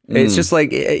id. It's just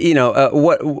like,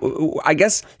 I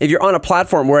guess if you're on a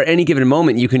platform where at any given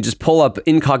moment you can just pull up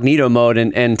incognito mode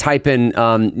and type in,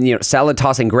 salad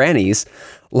tossing grannies,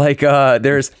 like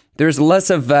there's less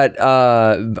of that,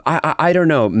 I don't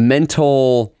know,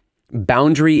 mental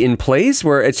boundary in place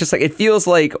where it's just like, it feels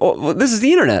like, oh, well, this is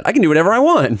the internet. I can do whatever I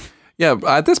want. Yeah,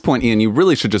 at this point, Ian, you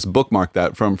really should just bookmark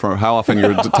that from how often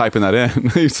you're typing that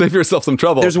in. You save yourself some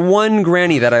trouble. There's one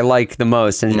granny that I like the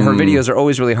most, and her videos are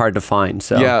always really hard to find.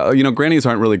 So yeah, grannies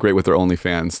aren't really great with their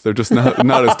OnlyFans. They're just not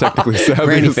as technically savvy.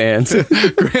 Granny fans.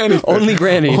 Granny fans. Only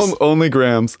grannies. Only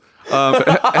grams.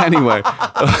 Anyway,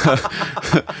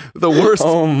 the worst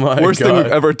thing we've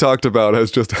ever talked about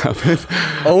has just happened.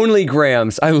 Only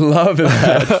grams. I love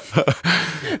that.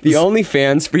 The only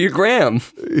fans for your gram.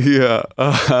 Yeah.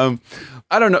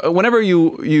 I don't know. Whenever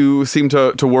you seem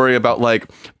to worry about like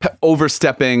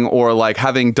overstepping or like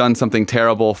having done something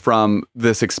terrible from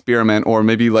this experiment, or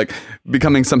maybe like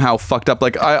becoming somehow fucked up,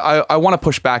 like I want to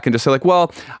push back and just say like,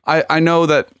 well, I know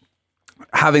that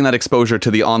having that exposure to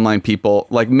the online people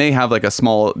like may have like a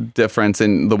small difference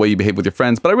in the way you behave with your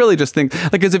friends, but I really just think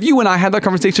like, because if you and I had that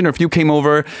conversation, or if you came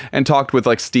over and talked with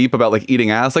like Steep about like eating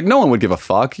ass, like no one would give a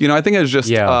fuck. I think it's just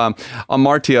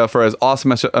Amartya, for as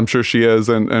awesome as I'm sure she is,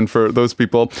 and for those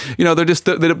people, they're just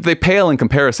they pale in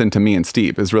comparison to me and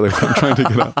Steep is really what I'm trying to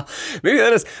get at. Maybe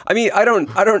that is. I mean, I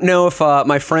don't know if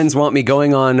my friends want me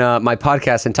going on my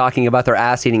podcast and talking about their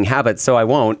ass eating habits, so I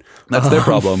won't. That's their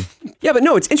problem. Yeah, but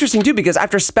no, it's interesting too, because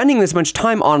after spending this much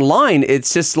time online,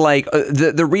 it's just like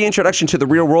the reintroduction to the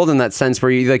real world in that sense,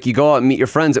 where you go out and meet your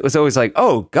friends. It was always like,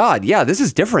 oh God, yeah, this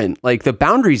is different. Like the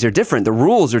boundaries are different, the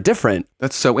rules are different.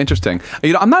 That's so interesting.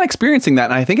 I'm not experiencing that,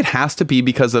 and I think it has to be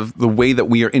because of the way that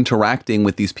we are interacting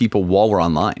with these people while we're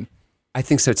online. I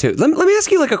think so too. Let me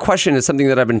ask you like a question. Is something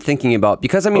that I've been thinking about,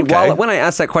 because I mean, when I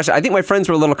asked that question, I think my friends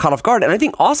were a little caught off guard, and I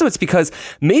think also it's because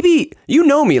maybe you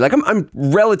know me, like I'm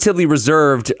relatively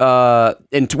reserved,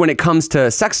 and when it comes to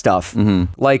sex stuff,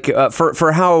 like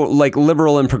for how like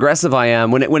liberal and progressive I am.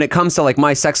 When it comes to like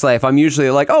my sex life, I'm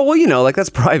usually like, oh well, like that's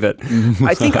private.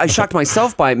 I think I shocked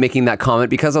myself by making that comment,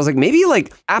 because I was like, maybe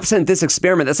like absent this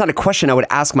experiment, that's not a question I would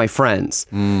ask my friends.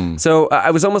 So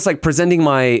I was almost like presenting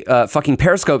my fucking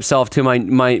Periscope self to my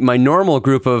normal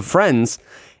group of friends,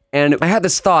 and I had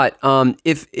this thought: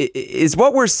 is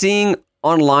what we're seeing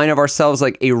online of ourselves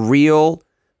like a real,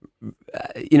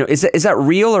 is that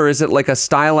real, or is it like a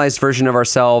stylized version of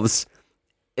ourselves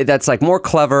that's like more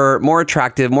clever, more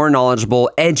attractive, more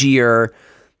knowledgeable, edgier?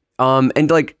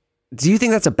 And like, do you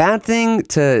think that's a bad thing?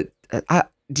 Should I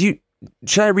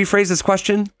rephrase this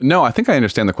question? No, I think I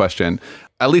understand the question.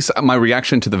 At least my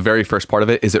reaction to the very first part of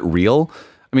it: is it real?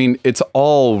 I mean, it's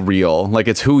all real. Like,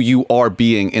 it's who you are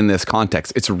being in this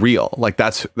context. It's real. Like,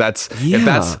 that's if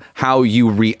that's how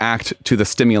you react to the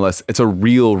stimulus, it's a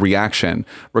real reaction,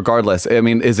 regardless. I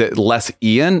mean, is it less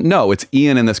Ian? No, it's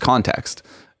Ian in this context,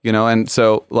 and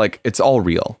so like, it's all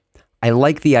real. I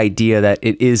like the idea that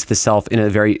it is the self in a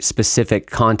very specific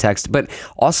context, but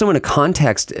also in a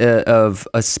context of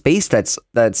a space that's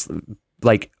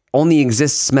like only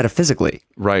exists metaphysically.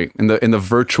 Right. In the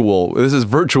virtual, this is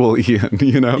virtual Ian,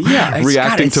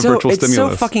 reacting to virtual stimulus. It's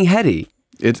so fucking heady.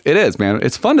 It is, man.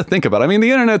 It's fun to think about. I mean,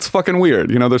 the internet's fucking weird.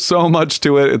 There's so much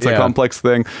to it. It's a complex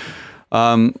thing.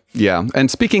 And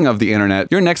speaking of the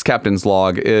internet, your next captain's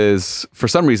log is for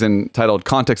some reason titled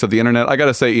Context of the Internet. I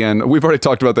gotta say, Ian, we've already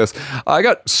talked about this. I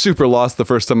got super lost the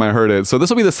first time I heard it, so this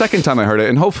will be the second time I heard it,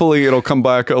 and hopefully it'll come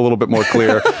back a little bit more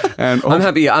clear. And I'm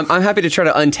happy to try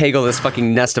to untangle this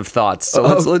fucking nest of thoughts. So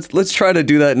let's try to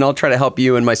do that, and I'll try to help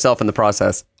you and myself in the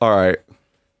process. All right.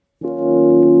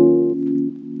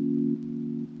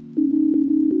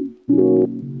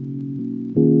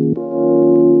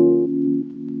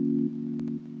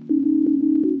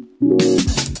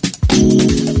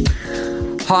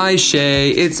 Hi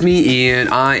Shay, it's me Ian.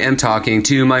 I am talking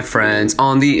to my friends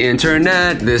on the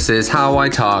internet. This is how I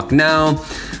talk now,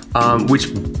 which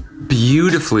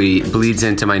beautifully bleeds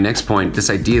into my next point, this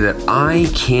idea that I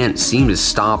can't seem to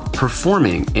stop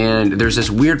performing, and there's this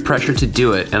weird pressure to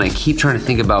do it, and I keep trying to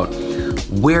think about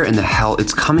where in the hell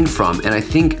it's coming from. And I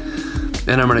think,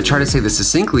 and I'm going to try to say this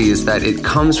succinctly, is that it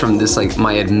comes from this like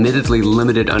my admittedly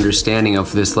limited understanding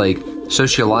of this like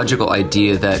sociological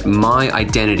idea that my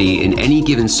identity in any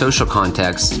given social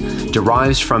context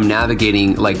derives from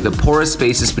navigating like the porous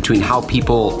spaces between how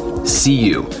people see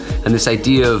you. And this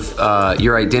idea of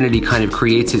your identity kind of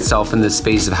creates itself in this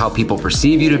space of how people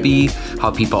perceive you to be,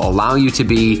 how people allow you to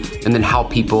be, and then how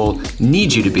people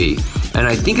need you to be. And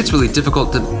I think it's really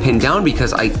difficult to pin down,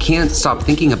 because I can't stop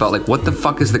thinking about like, what the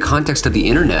fuck is the context of the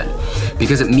internet?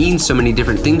 Because it means so many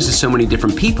different things to so many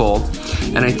different people.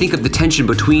 And I think of the tension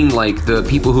between like the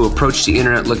people who approach the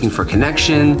internet looking for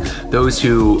connection, those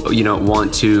who,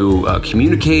 want to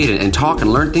communicate and talk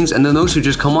and learn things, and then those who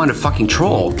just come on to fucking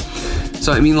troll.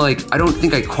 So, I mean, like, I don't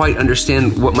think I quite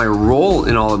understand what my role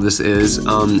in all of this is,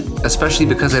 especially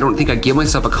because I don't think I give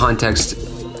myself a context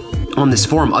on this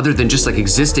forum other than just like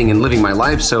existing and living my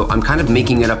life. So I'm kind of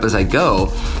making it up as I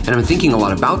go, and I'm thinking a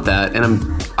lot about that, and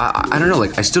I don't know,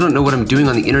 like I still don't know what I'm doing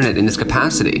on the internet in this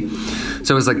capacity.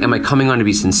 So it's like, am I coming on to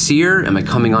be sincere? Am I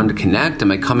coming on to connect?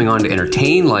 Am I coming on to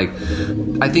entertain? Like,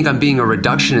 I think I'm being a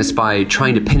reductionist by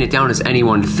trying to pin it down as any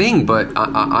one thing, but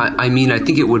I mean, I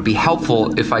think it would be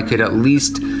helpful if I could at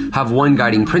least have one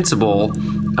guiding principle,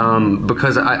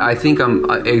 because I think I'm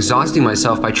exhausting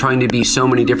myself by trying to be so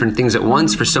many different things at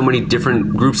once for so many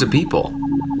different groups of people.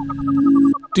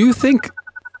 Do you think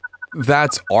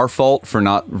that's our fault for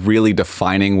not really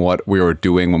defining what we were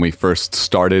doing when we first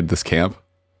started this camp?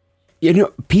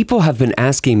 People have been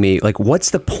asking me, like,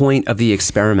 what's the point of the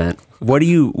experiment?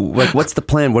 What's the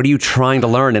plan? What are you trying to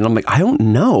learn? And I'm like, I don't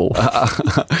know.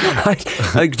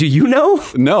 Do you know?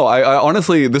 No, I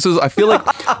honestly, I feel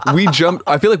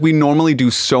like we normally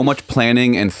do so much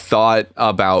planning and thought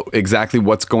about exactly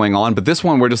what's going on. But this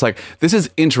one, we're just like, this is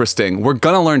interesting. We're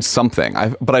going to learn something.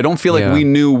 But I don't feel like we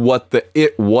knew what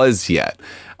it was yet.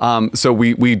 So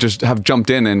we just have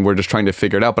jumped in and we're just trying to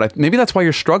figure it out. But maybe that's why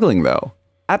you're struggling, though.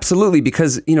 Absolutely,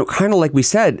 because, kind of like we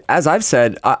said, as I've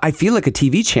said, I feel like a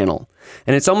TV channel.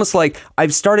 And it's almost like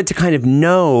I've started to kind of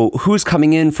know who's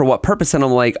coming in for what purpose. And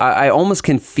I'm like, I almost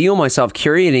can feel myself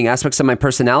curating aspects of my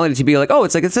personality to be like, oh,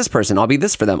 it's this person. I'll be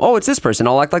this for them. Oh, it's this person.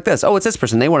 I'll act like this. Oh, it's this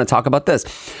person. They want to talk about this,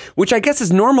 which I guess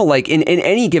is normal, like in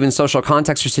any given social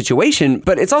context or situation.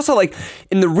 But it's also like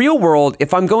in the real world,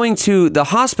 if I'm going to the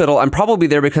hospital, I'm probably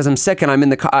there because I'm sick and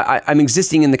I'm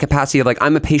existing in the capacity of like,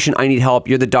 I'm a patient. I need help.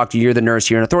 You're the doctor. You're the nurse.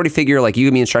 You're an authority figure. Like you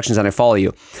give me instructions and I follow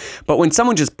you. But when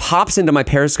someone just pops into my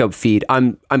Periscope feed,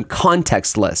 I'm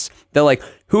contextless. They're like,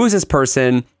 who is this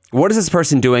person? What is this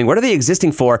person doing? What are they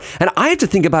existing for? And I have to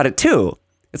think about it too.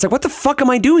 It's like, what the fuck am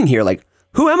I doing here? Like,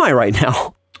 who am I right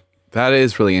now? That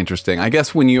is really interesting. I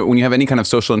guess when you have any kind of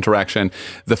social interaction,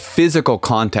 the physical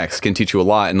context can teach you a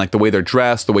lot, and like the way they're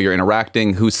dressed, the way you're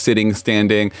interacting, who's sitting,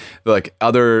 standing, like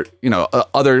other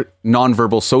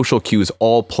nonverbal social cues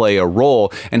all play a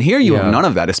role. And here you have none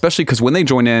of that, especially because when they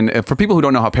join in, for people who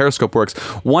don't know how Periscope works,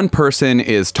 one person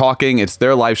is talking, it's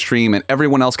their live stream, and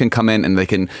everyone else can come in and they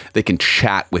can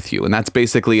chat with you. And that's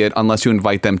basically it, unless you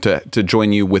invite them to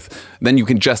join you then you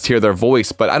can just hear their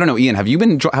voice. But I don't know, Ian, have you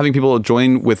been having people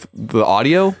join with the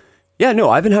audio? Yeah,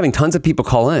 no, I've been having tons of people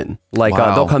call in. Like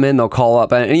they'll come in, they'll call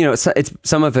up, and it's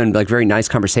some have been like very nice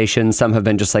conversations. Some have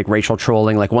been just like racial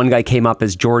trolling. Like one guy came up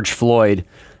as George Floyd,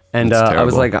 and I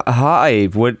was like, "Hi,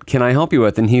 what can I help you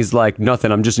with?" And he's like,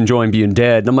 "Nothing. I'm just enjoying being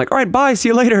dead." And I'm like, "All right, bye. See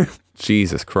you later."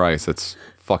 Jesus Christ, it's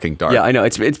fucking dark. Yeah, I know.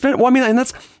 It's been. Well, I mean, and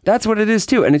that's what it is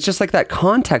too. And it's just like that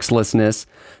contextlessness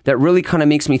that really kind of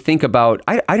makes me think about.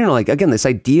 I don't know. Like again, this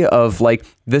idea of like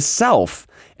the self.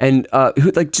 And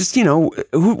who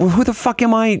the fuck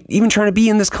am I even trying to be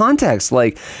in this context?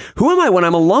 Like, who am I when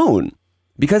I'm alone?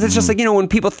 Because it's just like, when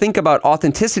people think about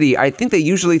authenticity, I think they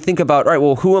usually think about, all right,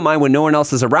 well, who am I when no one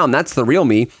else is around? That's the real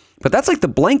me. But that's like the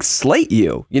blank slate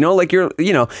you, like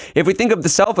if we think of the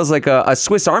self as like a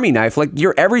Swiss Army knife, like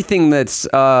you're everything that's,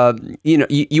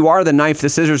 you are the knife, the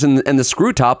scissors, and the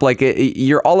screw top. Like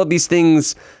you're all of these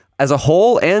things as a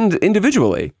whole and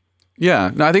individually.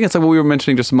 Yeah, no, I think it's like what we were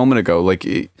mentioning just a moment ago. Like,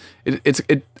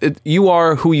 you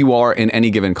are who you are in any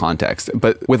given context.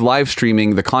 But with live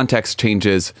streaming, the context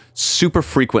changes super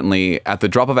frequently at the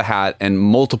drop of a hat and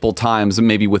multiple times,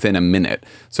 maybe within a minute.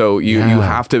 So you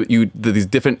have to these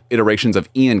different iterations of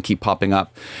Ian keep popping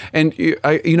up. And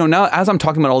now as I'm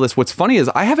talking about all this, what's funny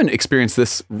is I haven't experienced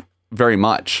this very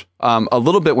much. A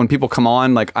little bit when people come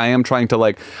on, like I am trying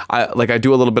to I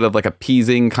do a little bit of like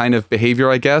appeasing kind of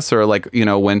behavior, I guess, or like,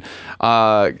 when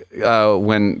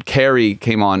Carrie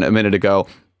came on a minute ago,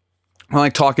 I'm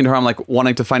like talking to her, I'm like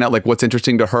wanting to find out like what's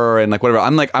interesting to her and like whatever.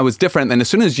 I'm like, I was different. And as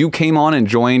soon as you came on and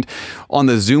joined on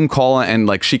the Zoom call and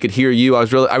like she could hear you, I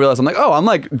realized I'm like, oh, I'm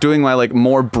like doing my like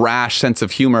more brash sense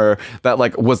of humor that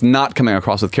like was not coming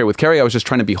across with Carrie. With Carrie, I was just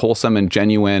trying to be wholesome and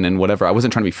genuine and whatever. I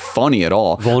wasn't trying to be funny at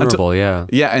all. Vulnerable, yeah.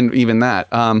 Yeah, and even that.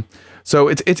 So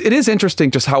it is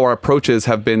interesting just how our approaches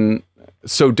have been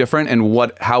so different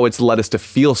and how it's led us to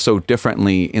feel so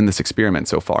differently in this experiment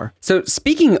so far. So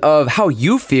speaking of how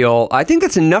you feel, I think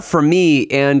that's enough for me.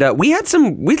 And we had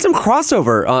some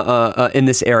crossover in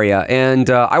this area, and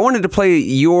I wanted to play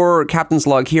your captain's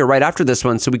log here right after this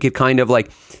one, so we could kind of like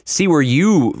see where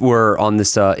you were on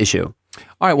this issue.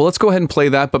 All right, well, let's go ahead and play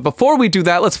that. But before we do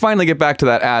that, let's finally get back to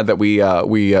that ad that we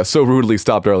so rudely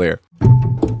stopped earlier.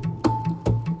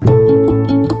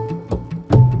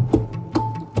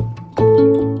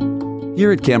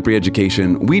 Here at Camp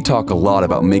Re-Education, we talk a lot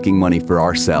about making money for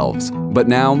ourselves. But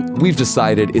now, we've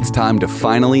decided it's time to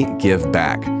finally give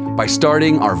back by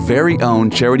starting our very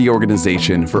own charity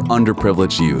organization for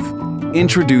underprivileged youth.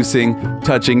 Introducing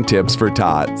Touching Tips for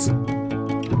Tots.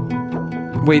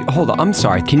 Wait, hold on. I'm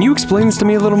sorry. Can you explain this to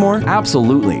me a little more?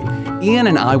 Absolutely. Ian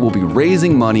and I will be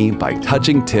raising money by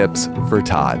touching tips for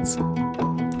Tots.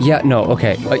 Yeah, no,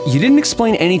 okay. You didn't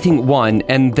explain anything, one,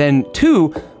 and then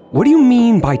two, what do you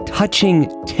mean by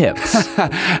touching tips?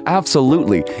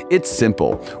 Absolutely. It's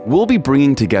simple. We'll be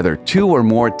bringing together 2 or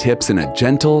more tips in a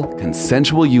gentle,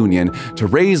 consensual union to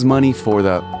raise money for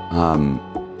the,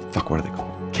 what are they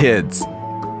called? Kids.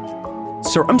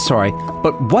 Sir, I'm sorry,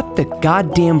 but what the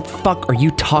goddamn fuck are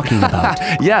you talking about?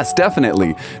 Yes,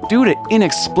 definitely. Due to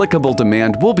inexplicable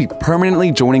demand, we'll be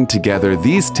permanently joining together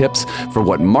these tips for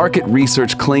what market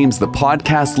research claims the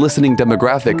podcast listening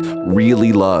demographic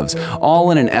really loves,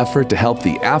 all in an effort to help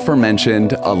the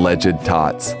aforementioned alleged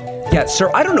tots. Yeah,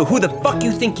 sir, I don't know who the fuck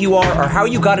you think you are or how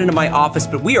you got into my office,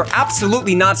 but we are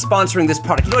absolutely not sponsoring this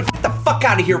product. You know what? Get the fuck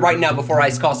out of here right now before I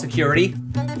call security.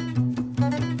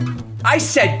 I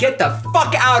said get the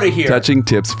fuck out of here. Touching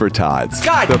tips for Tots.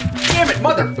 God damn it,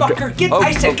 motherfucker.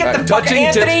 I said get the fuck out. Touching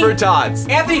Anthony. tips for Tots.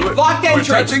 Anthony, block the entrance.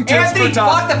 Touching tips Anthony, for Tots.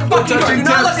 block the fucking door. Do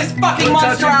not let this fucking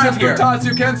monster out of here. Tots.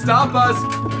 You can't stop us.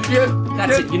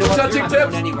 That's it. You know what? Touching You're not tips.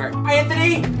 going anywhere.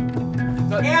 Anthony,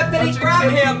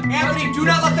 grab him. Anthony, do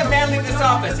not let the man leave this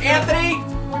office. Anthony,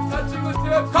 Touching a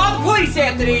tip. call the police,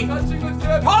 Anthony. Touching a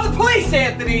tip. Call the police,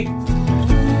 Anthony.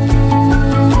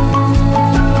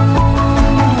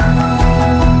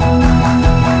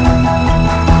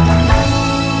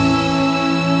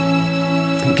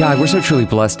 God, we're so truly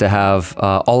blessed to have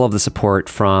all of the support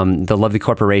from the lovely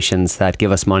corporations that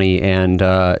give us money and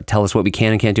tell us what we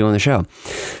can and can't do on the show.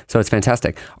 So it's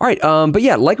fantastic. All right. But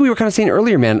yeah, like we were kind of saying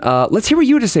earlier, man, let's hear what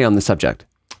you had to say on the subject.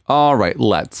 All right,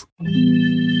 let's.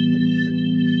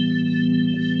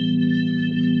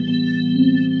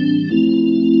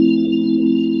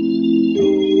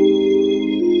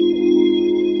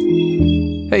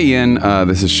 Hey Ian,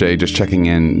 this is Shay, just checking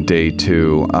in day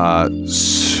 2.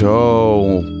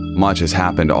 So much has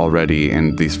happened already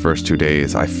in these first 2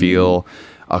 days. I feel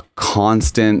a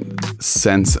constant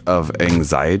sense of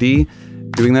anxiety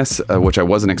doing this, which I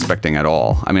wasn't expecting at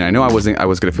all. I mean, I know I was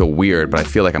gonna feel weird, but I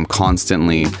feel like I'm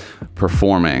constantly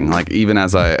performing. Like even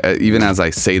as I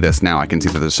say this now, I can see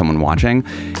that there's someone watching,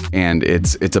 and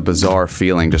it's a bizarre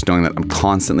feeling just knowing that I'm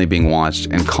constantly being watched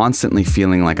and constantly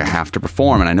feeling like I have to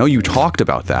perform. And I know you talked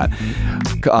about that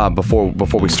before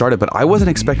we started, but I wasn't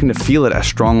expecting to feel it as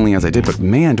strongly as I did. But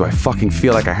man, do I fucking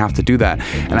feel like I have to do that.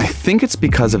 And I think it's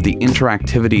because of the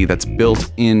interactivity that's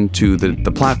built into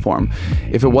the platform.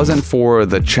 If it wasn't for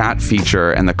the chat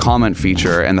feature and the comment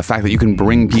feature and the fact that you can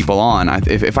bring people on,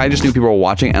 if I just knew people were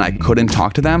watching and I couldn't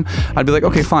talk to them, I'd be like,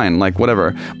 okay, fine, like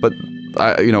whatever. But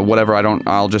whatever,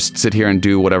 I'll just sit here and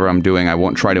do whatever I'm doing. I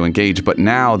won't try to engage. But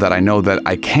now that I know that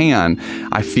I can,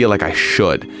 I feel like I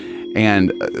should.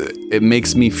 And it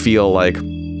makes me feel like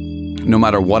no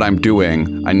matter what I'm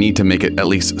doing, I need to make it at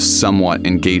least somewhat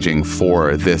engaging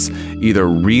for this either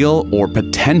real or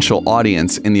potential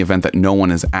audience in the event that no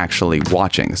one is actually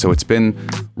watching. So it's been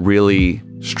really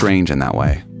strange in that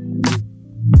way.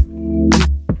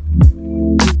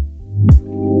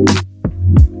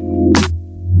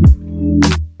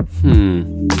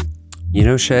 You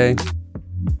know, Shay,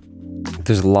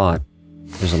 there's a lot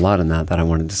in that I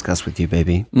want to discuss with you,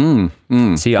 baby.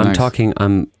 See, I'm nice. talking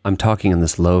in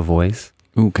this low voice.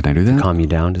 Ooh, can I do that? Calm you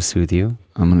down, to soothe you.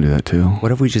 I'm gonna do that too.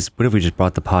 What if we just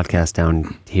brought the podcast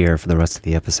down here for the rest of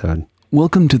the episode?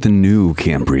 Welcome to the new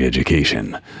Camp-Free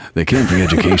Education. The Camp-Free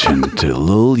Education to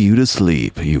lull you to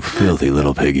sleep, you filthy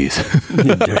little piggies.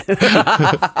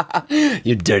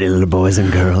 You dirty little boys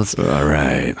and girls. All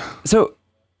right. So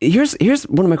here's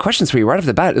one of my questions for you right off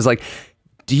the bat is like,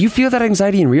 do you feel that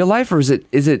anxiety in real life, or is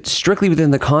it strictly within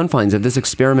the confines of this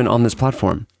experiment on this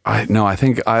platform? I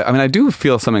think I do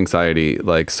feel some anxiety,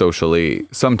 like socially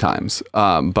sometimes,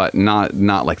 but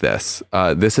not like this.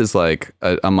 This is like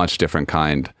a much different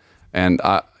kind. And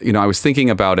I was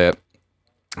thinking about it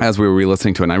as we were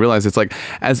re-listening to it, and I realized it's like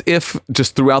as if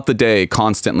just throughout the day,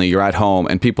 constantly you're at home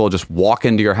and people just walk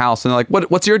into your house and they're like,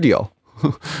 "What's your deal?"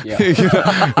 Yeah.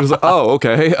 It was like, oh,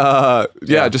 okay.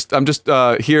 I'm just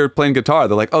here playing guitar.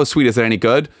 They're like, oh, sweet. Is it any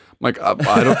good? I'm like,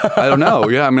 I don't know.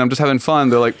 Yeah, I mean, I'm just having fun.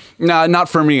 They're like, nah, not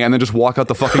for me. And then just walk out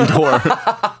the fucking door.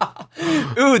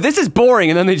 Ooh, this is boring.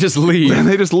 And then they just leave. And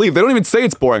they just leave. They don't even say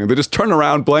it's boring. They just turn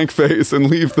around, blank face, and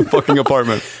leave the fucking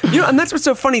apartment. And that's what's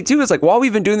so funny too, is like while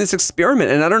we've been doing this experiment,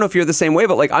 and I don't know if you're the same way,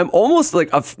 but like I'm almost like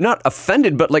not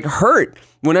offended, but like hurt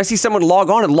when I see someone log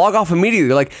on and log off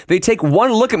immediately. Like they take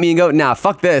one look at me and go, nah,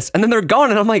 fuck this. And then they're gone.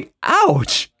 And I'm like,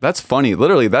 ouch. That's funny.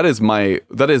 Literally, that is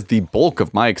the bulk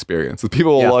of my experience.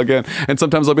 People will log in, and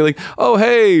sometimes I'll be like, oh,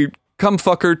 hey, come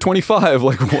fucker 25.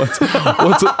 Like,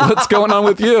 what's going on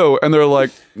with you? And they're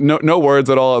like, no words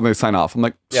at all, and they sign off. I'm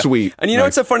like, sweet. And you know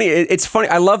what's so funny? It's funny.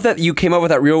 I love that you came up with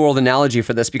that real world analogy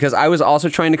for this, because I was also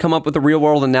trying to come up with a real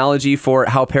world analogy for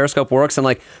how Periscope works. And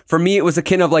like for me, it was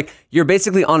akin of like you're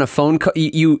basically on a phone.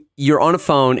 You're on a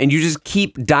phone and you just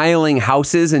keep dialing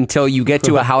houses until you get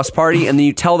to a house party, and then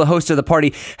you tell the host of the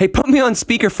party, "Hey, put me on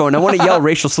speakerphone. I want to yell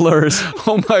racial slurs."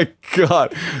 Oh my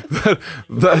god,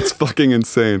 that's fucking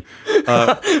insane.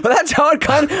 But that's how it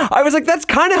I was like, that's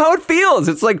kind of how it feels.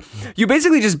 It's like you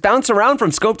basically just bounce around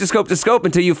from scope to scope to scope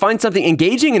until you find something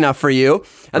engaging enough for you,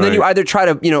 and then you either try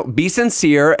to be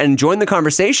sincere and join the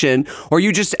conversation, or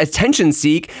you just attention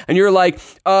seek and you're like,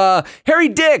 Harry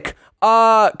Dick,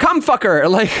 come fucker,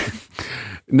 like.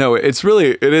 No, it is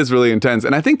really intense.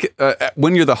 And I think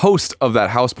when you're the host of that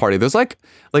house party, there's like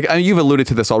you've alluded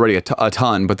to this already a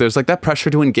ton, but there's like that pressure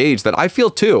to engage that I feel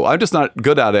too. I'm just not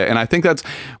good at it. And I think that's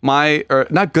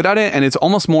not good at it. And it's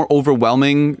almost more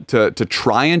overwhelming to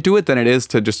try and do it than it is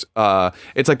to just,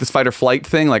 it's like this fight or flight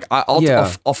thing. Like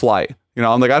I'll fly,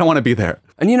 I'm like, I don't want to be there.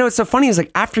 And what's so funny is like,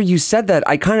 after you said that,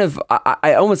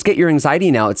 I almost get your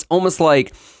anxiety now. It's almost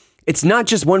like, it's not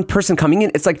just one person coming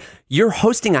in. It's like you're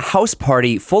hosting a house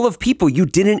party full of people you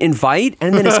didn't invite.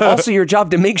 And then it's also your job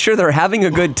to make sure they're having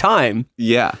a good time.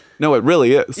 Yeah. No, it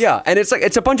really is. Yeah. And it's like,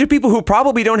 it's a bunch of people who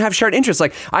probably don't have shared interests.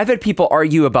 Like I've had people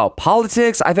argue about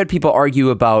politics. I've had people argue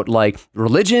about like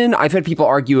religion. I've had people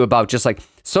argue about just like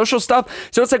social stuff.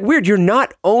 So it's like weird. You're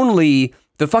not only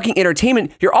the fucking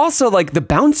entertainment, you're also like the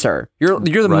bouncer. You're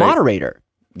the moderator.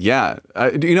 Yeah.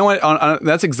 You know what?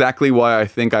 That's exactly why I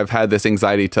think I've had this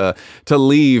anxiety to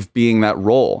leave being that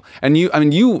role. And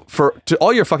to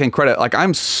all your fucking credit, like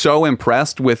I'm so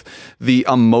impressed with the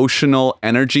emotional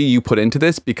energy you put into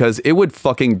this because it would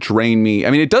fucking drain me.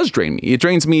 I mean, it does drain me. It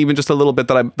drains me even just a little bit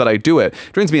that I do it.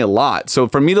 It drains me a lot. So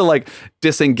for me to like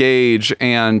disengage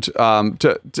and I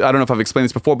don't know if I've explained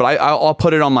this before, but I'll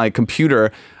put it on my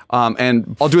computer.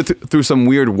 And I'll do it through some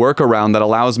weird workaround that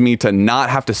allows me to not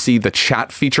have to see the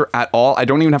chat feature at all. I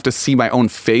don't even have to see my own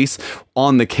face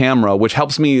on the camera, which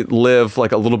helps me live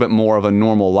like a little bit more of a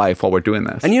normal life while we're doing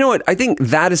this. And you know what? I think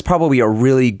that is probably a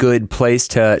really good place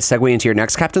to segue into your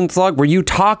next Captain's Log, where you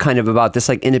talk kind of about this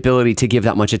like inability to give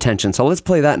that much attention. So let's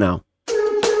play that now.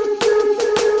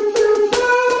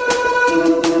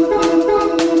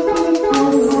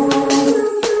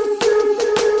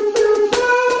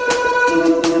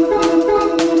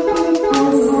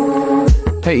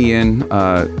 Hey Ian,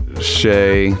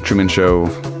 Shay, Truman Show,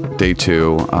 day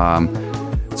 2.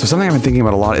 So something I've been thinking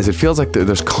about a lot is it feels like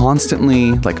there's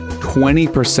constantly like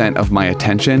 20% of my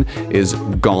attention is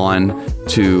gone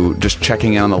to just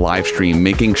checking in on the live stream,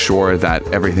 making sure that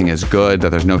everything is good,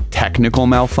 that there's no technical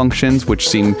malfunctions, which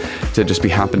seem to just be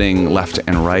happening left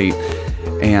and right.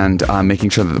 And making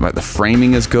sure that the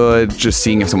framing is good, just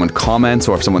seeing if someone comments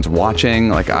or if someone's watching.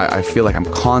 Like I feel like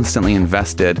I'm constantly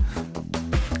invested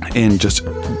in just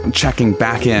checking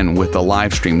back in with the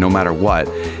live stream no matter what.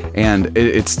 And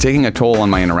it's taking a toll on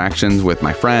my interactions with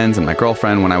my friends and my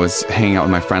girlfriend. When I was hanging out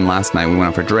with my friend last night, we went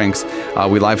out for drinks.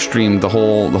 We live streamed the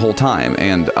whole time,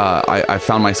 and I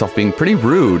found myself being pretty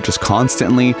rude, just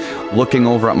constantly looking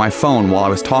over at my phone while I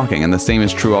was talking. And the same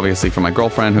is true, obviously, for my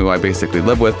girlfriend, who I basically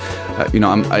live with.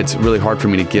 It's really hard for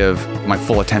me to give my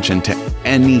full attention to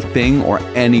anything or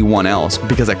anyone else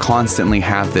because I constantly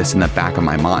have this in the back of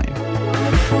my mind.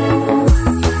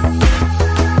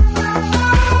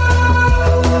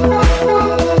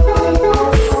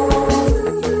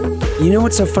 You know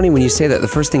what's so funny when you say that? The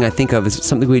first thing I think of is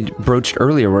something we broached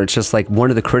earlier, where it's just like one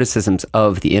of the criticisms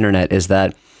of the internet is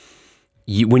that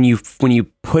when you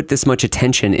put this much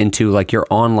attention into like your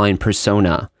online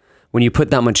persona, when you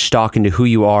put that much stock into who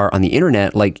you are on the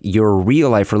internet, like your real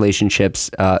life relationships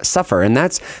suffer. And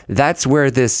that's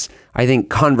where this, I think,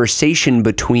 conversation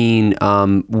between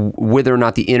whether or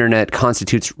not the internet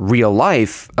constitutes real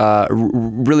life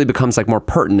really becomes like more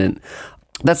pertinent.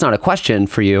 That's not a question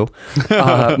for you,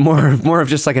 more of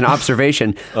just like an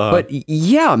observation. But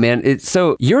yeah, man,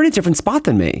 so you're in a different spot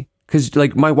than me because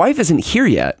like my wife isn't here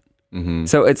yet. Mm-hmm.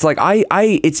 So it's like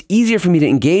it's easier for me to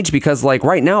engage because like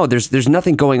right now there's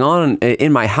nothing going on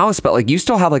in my house, but like you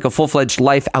still have like a full-fledged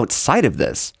life outside of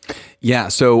this. Yeah,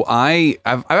 so I've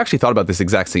actually thought about this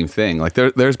exact same thing. Like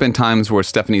there's been times where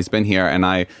Stephanie's been here and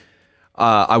I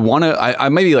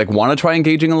maybe like want to try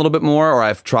engaging a little bit more, or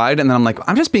I've tried, and then I'm like,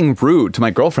 I'm just being rude to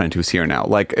my girlfriend who's here now.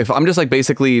 Like if I'm just like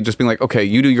basically just being like, okay,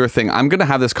 you do your thing. I'm going to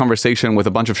have this conversation with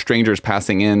a bunch of strangers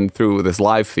passing in through this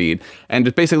live feed and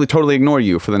just basically totally ignore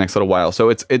you for the next little while. So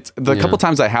it's the couple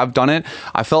times I have done it,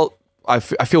 I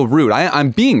feel rude. I'm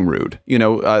being rude.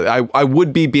 I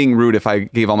would be being rude if I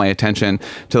gave all my attention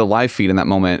to the live feed in that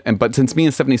moment. But since me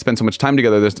and Stephanie spend so much time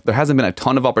together, there hasn't been a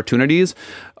ton of opportunities.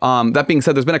 That being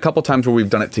said, there's been a couple times where we've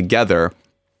done it together.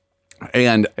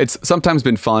 And it's sometimes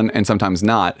been fun and sometimes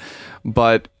not.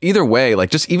 But either way,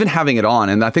 like just even having it on,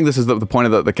 and I think this is the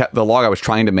point of the log I was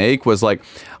trying to make was like,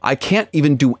 I can't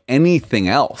even do anything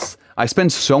else. I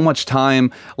spend so much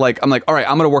time, like, I'm like, all right,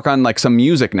 I'm going to work on like some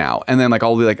music now. And then like,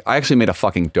 I'll be like, I actually made a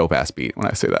fucking dope ass beat when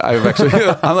I say that.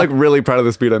 I'm like really proud of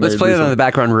this beat I made. Let's play it on the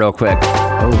background real quick.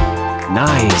 Oh,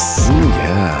 nice. Ooh,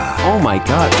 yeah. Oh my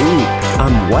God. Ooh,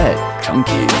 I'm wet.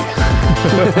 Chunky.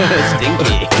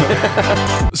 Stinky.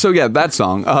 So yeah, that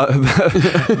song,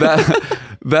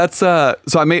 That's so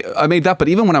I made that, but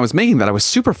even when I was making that, I was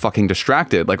super fucking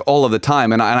distracted, like all of the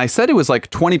time. And I said it was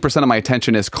like 20% of my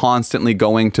attention is constantly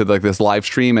going to like this live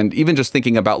stream, and even just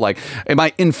thinking about like, am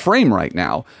I in frame right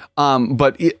now?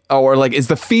 Or like, is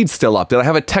the feed still up? Did I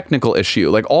have a technical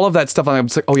issue? Like all of that stuff. I'm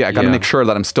like, oh yeah, I got to make sure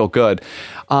that I'm still good.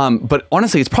 But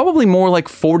honestly, it's probably more like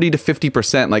 40 to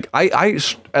 50%. Like I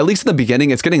at least in the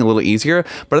beginning, it's getting a little easier.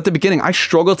 But at the beginning, I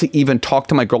struggled to even talk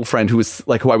to my girlfriend who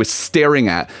I was staring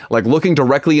at, like looking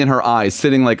directly in her eyes,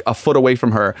 sitting like a foot away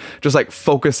from her, just like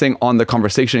focusing on the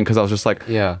conversation. Cause I was just like,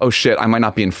 oh shit, I might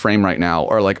not be in frame right now.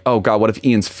 Or like, oh God, what if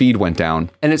Ian's feed went down?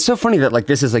 And it's so funny that like,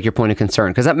 this is like your point of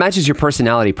concern, because that matches your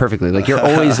personality perfectly. Like you're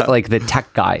always like the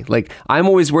tech guy. Like I'm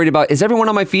always worried about, is everyone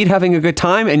on my feed having a good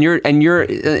time? And you're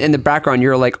in the background,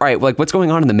 you're like, all right, like what's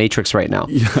going on in the Matrix right now?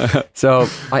 So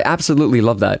I absolutely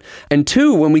love that. And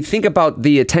two, when we think about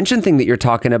the attention thing that you're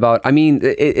talking about, I mean,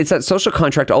 it's that social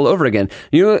contract all over again.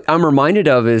 You know what I'm reminded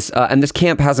of is, and this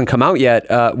camp hasn't come out yet,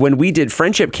 when we did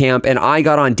friendship camp and I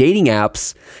got on dating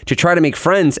apps to try to make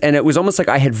friends, and it was almost like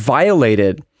I had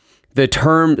violated the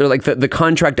term, or like the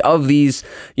contract of these,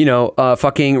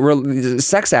 fucking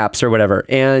sex apps or whatever.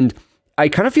 And I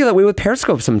kind of feel that way with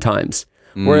Periscope sometimes,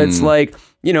 where it's like,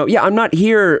 I'm not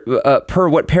here per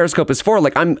what Periscope is for.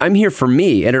 Like I'm here for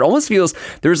me. And it almost feels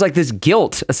there's like this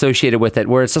guilt associated with it,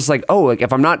 where it's just like, oh, like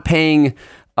if I'm not paying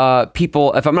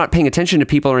if I'm not paying attention to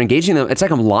people or engaging them, it's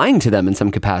like I'm lying to them in some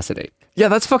capacity. Yeah,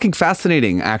 that's fucking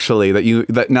fascinating, actually,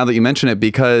 that now that you mention it,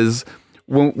 because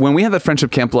when we had that friendship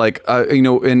camp, like,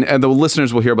 and the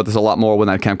listeners will hear about this a lot more when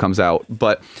that camp comes out,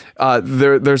 but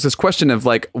there's this question of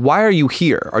like, why are you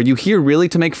here? Are you here really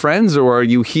to make friends, or are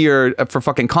you here for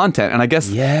fucking content? And I guess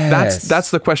that's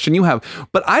the question you have.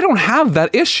 But I don't have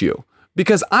that issue.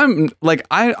 Because I'm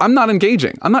not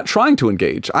engaging. I'm not trying to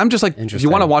engage. I'm just like, if you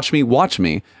want to watch me, watch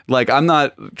me. Like, I'm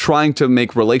not trying to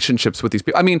make relationships with these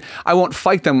people. I mean, I won't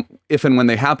fight them if and when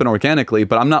they happen organically,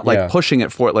 but I'm not like pushing it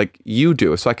for it like you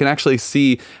do. So I can actually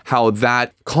see how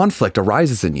that conflict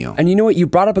arises in you. And you know what? You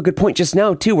brought up a good point just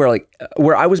now too,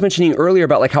 where I was mentioning earlier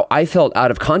about like how I felt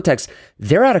out of context.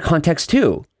 They're out of context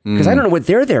too. Because I don't know what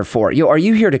they're there for. Are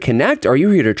you here to connect? Are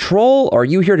you here to troll? Are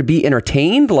you here to be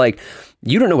entertained? Like,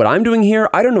 you don't know what I'm doing here.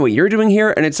 I don't know what you're doing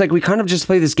here. And it's like, we kind of just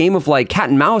play this game of like cat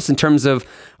and mouse in terms of,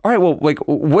 all right, well, like,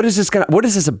 what is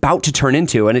this about to turn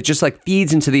into? And it just like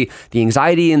feeds into the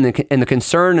anxiety and the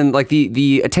concern and like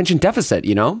the attention deficit,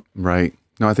 Right.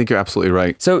 No, I think you're absolutely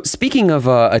right. So speaking of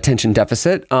attention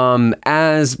deficit,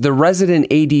 as the resident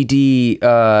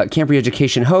ADD Camp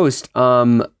Re-Education host,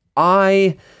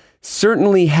 I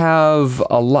certainly have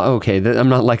a lot. Okay, I'm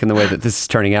not liking the way that this is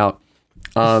turning out.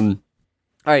 All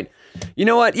right. You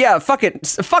know what? Yeah, fuck it.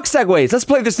 Fuck segues. Let's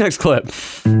play this next clip.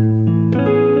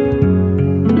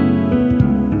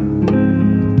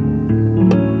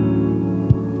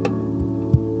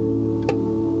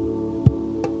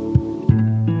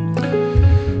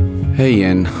 Hey,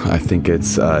 Ian. I think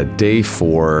it's day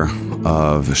 4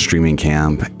 of streaming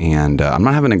camp, and I'm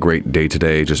not having a great day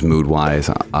today, just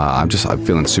mood-wise. I'm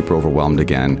feeling super overwhelmed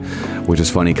again, which is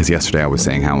funny because yesterday I was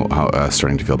saying how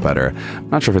starting to feel better. I'm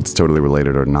not sure if it's totally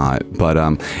related or not, but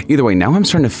either way, now I'm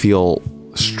starting to feel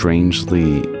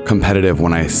strangely competitive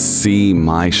when I see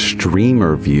my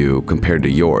streamer view compared to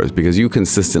yours, because you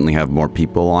consistently have more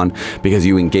people on because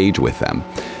you engage with them.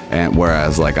 And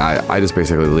whereas like I just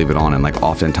basically leave it on and like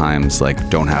oftentimes like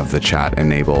don't have the chat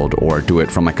enabled or do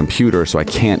it from my computer, so I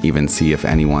can't even see if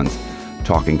anyone's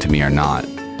talking to me or not.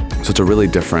 So it's a really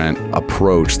different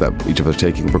approach that each of us are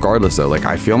taking. Regardless though, like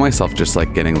I feel myself just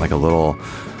like getting like a little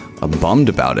bummed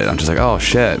about it. I'm just like, oh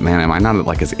shit, man, am I not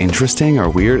like as interesting or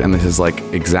weird? And this is like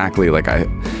exactly like, I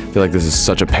feel like this is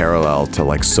such a parallel to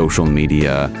like social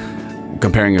media,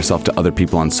 comparing yourself to other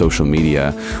people on social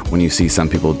media when you see some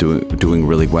people doing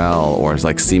really well, or it's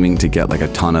like seeming to get like a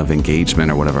ton of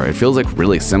engagement or whatever. It feels like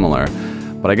really similar,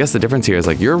 but I guess the difference here is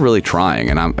like you're really trying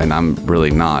and I'm really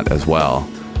not as well.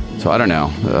 So I don't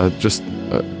know, just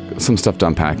some stuff to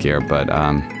unpack here, but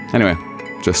anyway,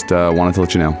 just wanted to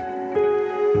let you know.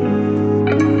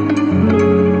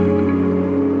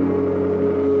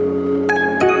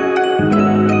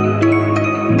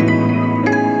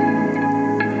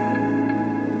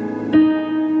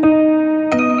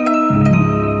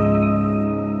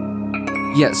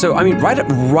 Yeah, so I mean,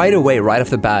 right away, right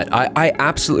off the bat, I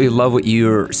absolutely love what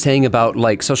you're saying about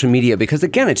like social media, because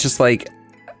again, it's just like,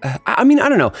 I mean, I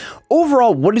don't know.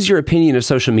 Overall, what is your opinion of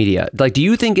social media? Like, do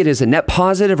you think it is a net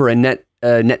positive or a net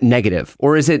negative,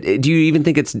 or is it? Do you even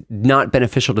think it's not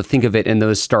beneficial to think of it in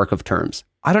those stark of terms?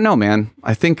 I don't know, man.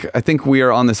 I think we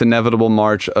are on this inevitable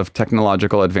march of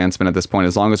technological advancement at this point.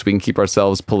 As long as we can keep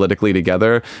ourselves politically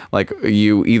together, like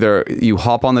you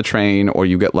hop on the train or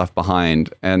you get left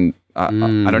behind. And I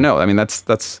don't know. I mean, that's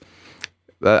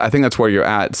I think that's where you're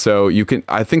at. So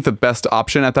I think the best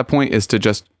option at that point is to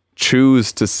just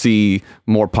choose to see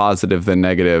more positive than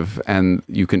negative, and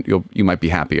you might be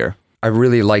happier. I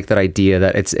really like that idea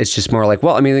that it's just more like,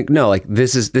 well, I mean, like, no, like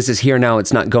this is here now.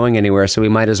 It's not going anywhere. So we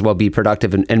might as well be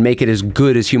productive and make it as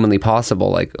good as humanly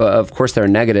possible. Like, of course there are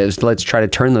negatives. Let's try to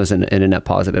turn those into net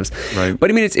positives. Right.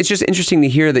 But I mean, it's just interesting to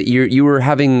hear that you were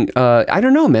having, I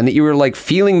don't know, man, that you were like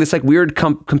feeling this like weird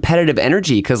competitive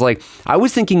energy. Cause like I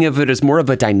was thinking of it as more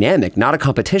of a dynamic, not a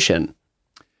competition.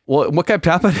 Well, what kept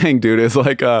happening, dude, is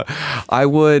like I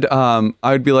would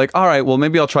be like, all right, well,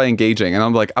 maybe I'll try engaging. And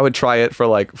I'm like, I would try it for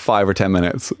like 5 or 10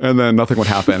 minutes and then nothing would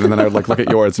happen. And then I would like look at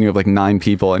yours and you have like 9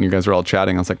 people and you guys are all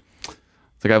chatting. I was like,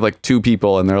 it's like I have like 2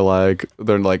 people and they're like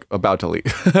about to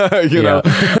leave, you know,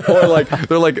 or like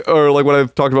what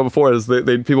I've talked about before is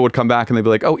people would come back and they'd be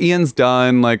like, oh, Ian's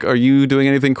done. Like, are you doing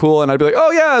anything cool? And I'd be like, oh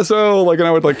yeah. So like, and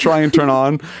I would like try and turn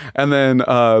on, and then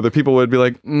the people would be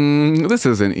like, this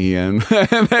isn't Ian.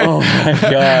 And oh my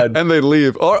God. And they'd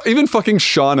leave. Or even fucking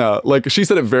Shauna, like she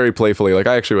said it very playfully. Like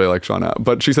I actually really like Shauna,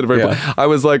 but she said it very, I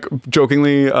was like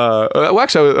jokingly, well,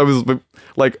 actually I was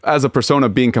like as a persona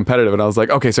being competitive, and I was like,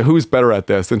 okay, so who's better at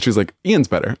this? And she's like, Ian's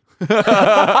better. And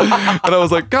I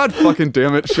was like, God fucking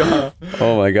damn it, Shauna.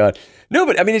 Oh my God. No,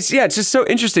 but I mean, it's just so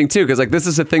interesting too, because like this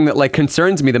is the thing that like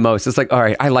concerns me the most. It's like, all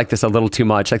right, I like this a little too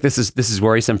much. Like this is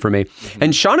worrisome for me.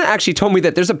 And Shauna actually told me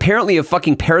that there's apparently a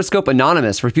fucking Periscope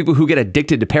Anonymous for people who get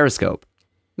addicted to Periscope.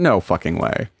 No fucking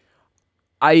way.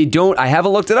 I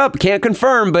haven't looked it up, can't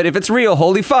confirm, but if it's real,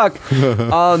 holy fuck.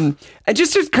 And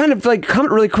just to kind of like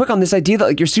comment really quick on this idea that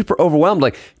like you're super overwhelmed,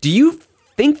 like, do you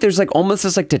think there's like almost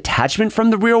this like detachment from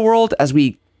the real world as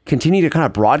we continue to kind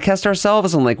of broadcast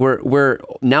ourselves, and like we're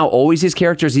now always these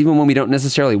characters even when we don't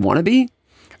necessarily want to be?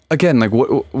 Again, like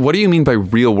what do you mean by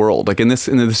real world? Like in this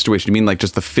situation, you mean like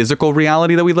just the physical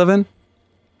reality that we live in?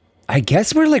 I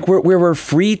guess we're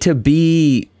free to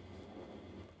be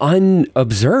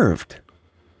unobserved.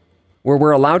 Where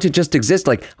we're allowed to just exist.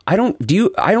 Like I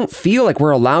don't feel like we're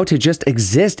allowed to just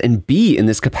exist and be in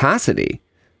this capacity.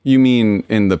 You mean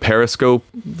in the Periscope,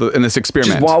 in this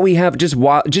experiment? Just while we have,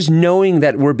 just knowing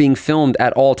that we're being filmed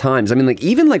at all times. I mean, like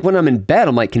even like when I'm in bed,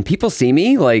 I'm like, can people see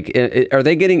me? Like,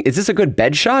 is this a good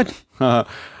bed shot?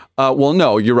 Well,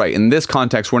 no, you're right. In this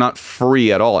context, we're not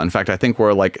free at all. In fact, I think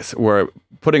we're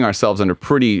putting ourselves under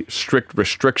pretty strict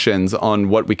restrictions on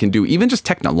what we can do, even just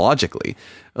technologically,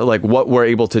 like what we're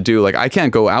able to do. Like I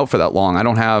can't go out for that long. I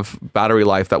don't have battery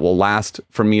life that will last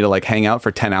for me to like hang out for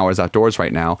 10 hours outdoors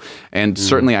right now. And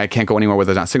certainly I can't go anywhere where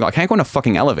there's not signal. I can't go in a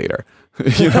fucking elevator,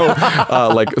 you know,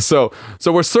 so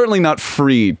we're certainly not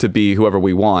free to be whoever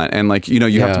we want. And like, you know,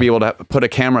 you have to be able to put a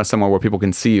camera somewhere where people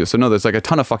can see you. So no, there's like a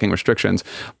ton of fucking restrictions,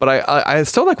 but I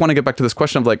still like want to get back to this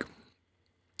question of like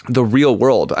the real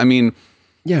world. I mean,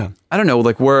 I don't know,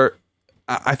 like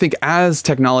I think as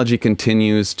technology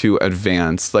continues to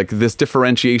advance, like this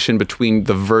differentiation between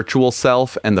the virtual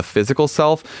self and the physical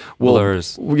self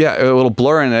blurs. Yeah, it'll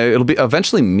blur and it'll be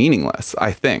eventually meaningless,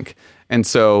 I think. And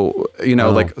so, you know,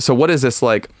 like, so what is this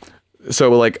like? So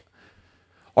like,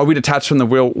 are we detached from the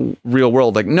real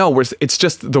world? Like, no, it's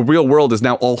just the real world is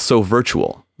now also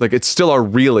virtual. Like it's still our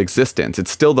real existence. It's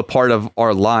still the part of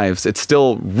our lives. It's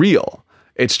still real.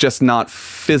 It's just not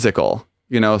physical.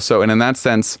 You know, so, and in that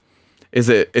sense, is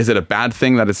it a bad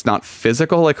thing that it's not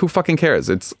physical? Like, who fucking cares?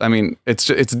 It's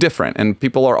different, and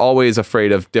people are always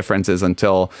afraid of differences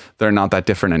until they're not that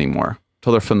different anymore,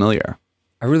 until they're familiar.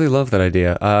 I really love that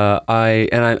idea. I'm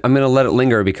going to let it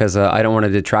linger because I don't want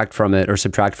to detract from it or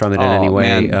subtract from it in any way.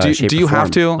 Man. Do you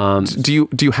have to? Do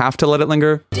you have to let it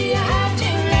linger?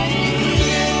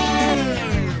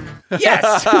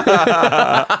 Yes.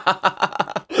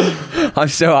 I'm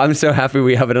so happy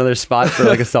we have another spot for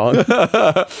like a song.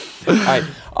 All right.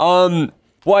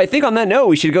 Well, I think on that note,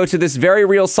 we should go to this very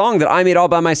real song that I made all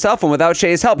by myself and without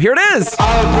Shay's help. Here it is.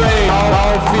 I'll break,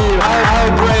 I'll feel,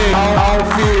 I'll break, I'll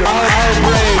feel, I'll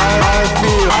break, I'll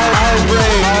feel, I'll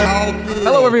break.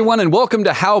 Hello, everyone, and welcome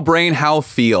to How Brain, How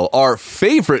Feel, our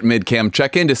favorite mid-cam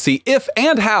check-in to see if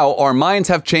and how our minds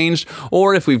have changed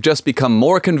or if we've just become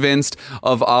more convinced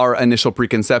of our initial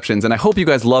preconceptions. And I hope you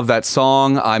guys love that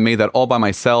song. I made that all by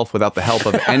myself without the help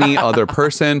of any other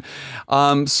person.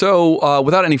 So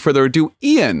without any further ado,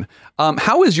 Ian,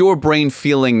 how is your brain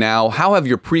feeling now? How have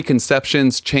your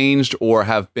preconceptions changed or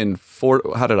have been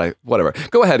whatever.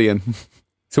 Go ahead, Ian.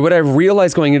 So what I've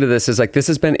realized going into this is like, this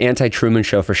has been anti-Truman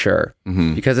Show for sure.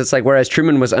 Because it's like, whereas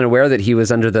Truman was unaware that he was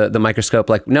under the microscope,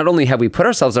 like not only have we put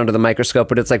ourselves under the microscope,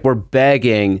 but it's like we're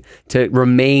begging to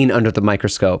remain under the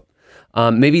microscope.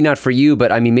 Maybe not for you,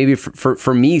 but I mean, maybe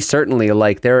for me, certainly,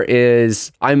 like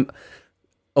I'm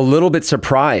a little bit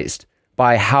surprised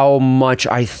by how much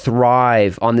I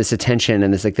thrive on this attention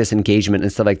and this engagement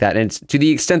and stuff like that. And it's to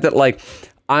the extent that like,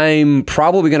 I'm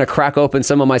probably going to crack open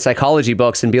some of my psychology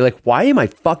books and be like, why am I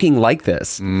fucking like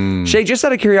this? Shay, just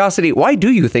out of curiosity, why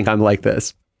do you think I'm like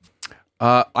this?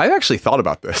 I've actually thought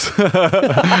about this.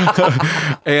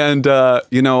 And,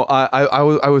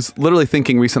 I was literally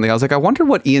thinking recently, I was like, I wonder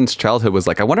what Ian's childhood was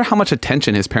like. I wonder how much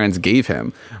attention his parents gave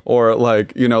him, or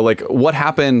like, what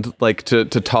happened like to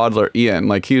toddler Ian.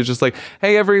 Like he was just like,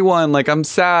 hey, everyone, like I'm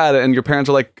sad. And your parents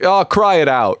are like, oh, cry it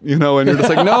out, and you're just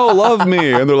like, no, love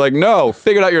me. And they're like, no,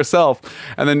 figure it out yourself.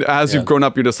 And then as you've grown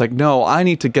up, you're just like, no, I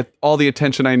need to get all the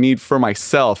attention I need for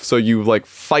myself. So you like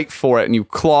fight for it and you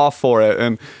claw for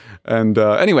it. And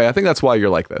anyway, I think that's why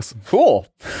you're like this. Cool.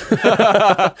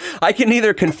 I can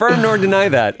neither confirm nor deny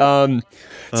that.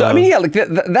 So I mean, yeah, like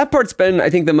that part's been, I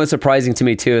think, the most surprising to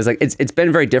me too. Is like it's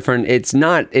been very different. It's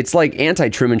like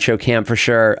anti-Truman Show camp for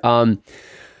sure. And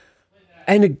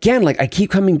again, like I keep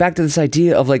coming back to this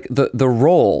idea of like the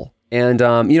role. And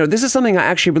this is something I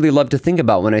actually really love to think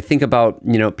about when I think about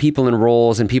people in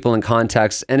roles and people in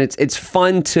context. And it's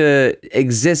fun to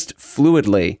exist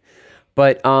fluidly.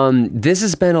 But this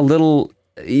has been a little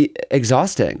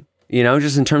exhausting,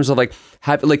 just in terms of like,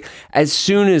 as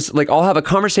soon as like I'll have a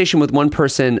conversation with one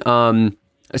person.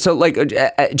 So like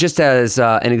just as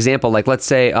an example, like let's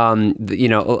say,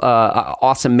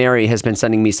 Awesome Mary has been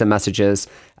sending me some messages,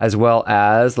 as well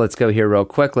as, let's go here real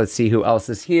quick. Let's see who else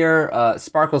is here.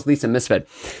 Sparkles Lisa Misfit.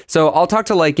 So I'll talk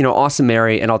to like, Awesome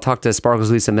Mary, and I'll talk to Sparkles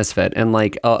Lisa Misfit. And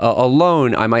like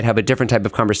alone, I might have a different type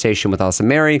of conversation with Awesome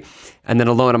Mary. And then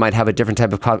alone, I might have a different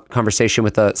type of conversation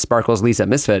with Sparkles Lisa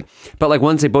Misfit. But like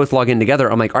once they both log in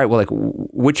together, I'm like, all right, well, like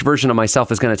which version of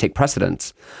myself is going to take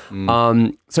precedence?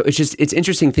 So it's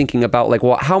interesting thinking about like,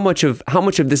 well, how much of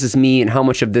this is me and how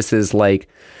much of this is like,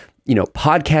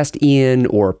 podcast Ian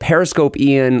or Periscope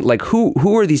Ian, like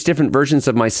who are these different versions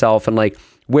of myself, and like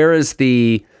where is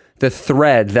the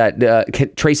thread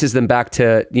that traces them back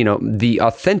to the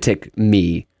authentic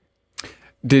me?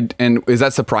 And is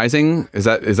that surprising? Is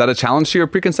that a challenge to your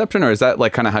preconception, or is that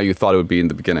like kind of how you thought it would be in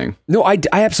the beginning? No, I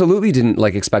absolutely didn't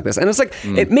like expect this. And it's like,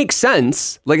 it makes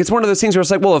sense. Like, it's one of those things where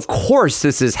it's like, well, of course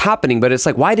this is happening, but it's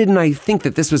like, why didn't I think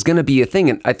that this was going to be a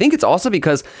thing? And I think it's also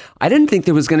because I didn't think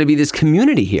there was going to be this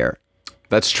community here.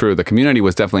 That's true. The community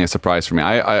was definitely a surprise for me.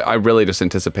 I really just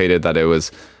anticipated that it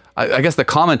was, I guess the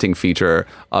commenting feature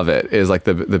of it is like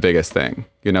the biggest thing,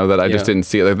 that I just didn't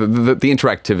see. Like the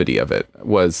interactivity of it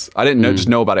was, I didn't just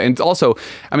know about it. And also,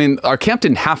 I mean, our camp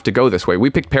didn't have to go this way. We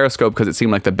picked Periscope because it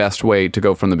seemed like the best way to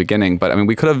go from the beginning. But I mean,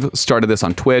 we could have started this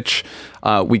on Twitch.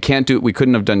 We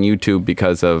couldn't have done YouTube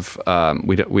because of,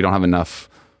 we don't have enough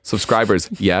subscribers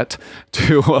yet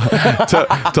to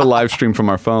live stream from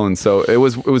our phones. So it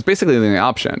was basically the only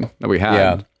option that we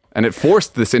had. And it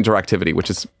forced this interactivity, which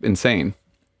is insane.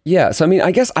 Yeah, so I mean,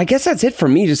 I guess that's it for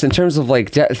me, just in terms of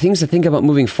like things to think about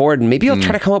moving forward. And maybe I'll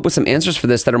try to come up with some answers for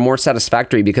this that are more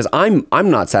satisfactory, because I'm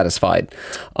not satisfied.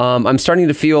 I'm starting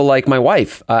to feel like my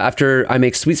wife after I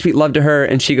make sweet love to her,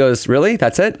 and she goes, "Really?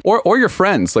 That's it?" Or your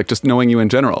friends, like just knowing you in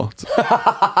general. So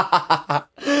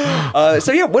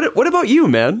yeah, what about you,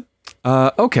 man?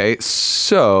 Okay,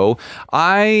 so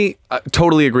I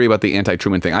totally agree about the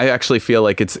anti-Truman thing. I actually feel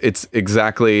like it's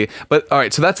exactly, but all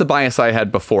right, so that's the bias I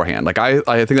had beforehand. Like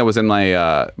I think that was in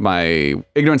my my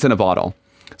ignorance in a bottle.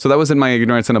 So that was in my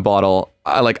ignorance in a bottle.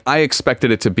 I expected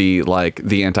it to be like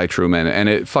the anti-Truman, and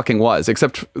it fucking was.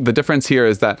 Except the difference here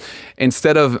is that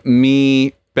instead of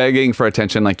me begging for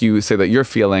attention like you say that you're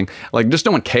feeling, like just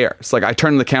no one cares. Like I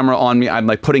turn the camera on me, I'm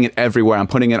like putting it everywhere. I'm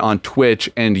putting it on Twitch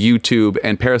and YouTube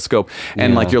and Periscope,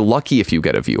 and like you're lucky if you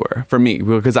get a viewer. For me,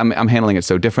 because I'm handling it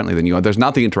so differently than you are. There's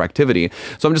not the interactivity.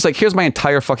 So I'm just like, here's my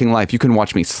entire fucking life. You can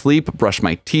watch me sleep, brush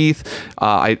my teeth.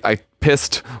 I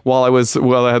pissed while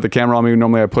I had the camera on me.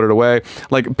 Normally I put it away.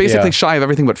 Like basically shy of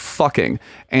everything but fucking.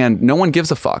 And no one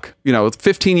gives a fuck.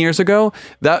 15 years ago,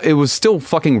 that it was still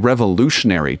fucking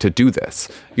revolutionary to do this.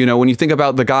 When you think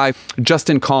about the guy,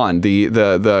 Justin Kahn,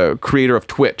 the creator of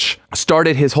Twitch,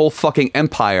 started his whole fucking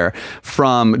empire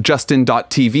from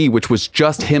Justin.tv, which was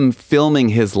just him filming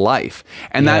his life.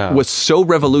 And that was so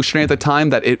revolutionary at the time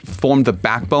that it formed the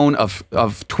backbone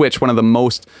of Twitch, one of the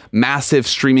most massive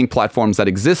streaming platforms that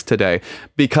exist today,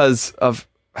 because of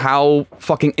how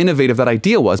fucking innovative that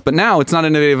idea was. But now it's not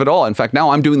innovative at all. In fact,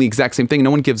 now I'm doing the exact same thing.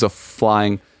 No one gives a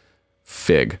flying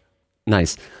Fig.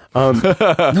 Nice. No,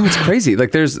 it's crazy.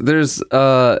 Like there's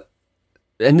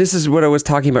and this is what I was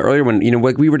talking about earlier when,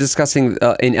 like we were discussing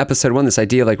in episode 1, this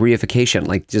idea of like reification,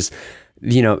 like just,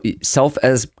 self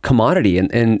as commodity, and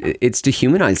it's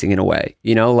dehumanizing in a way,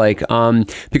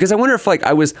 because I wonder if like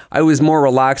I was more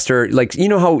relaxed, or like,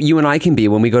 how you and I can be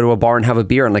when we go to a bar and have a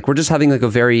beer and like we're just having like a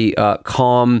very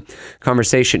calm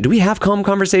conversation. Do we have calm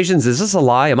conversations? Is this a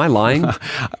lie? Am I lying?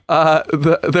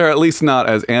 They're at least not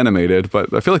as animated,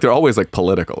 but I feel like they're always like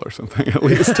political or something, at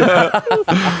least.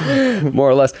 More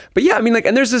or less. But yeah, I mean, like,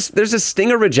 and there's this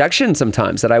sting of rejection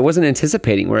sometimes that I wasn't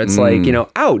anticipating, where it's like,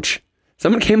 ouch.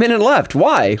 Someone came in and left.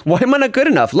 Why? Why am I not good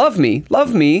enough? Love me.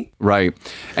 Love me. Right.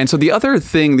 And so the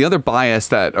other bias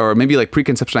that, or maybe like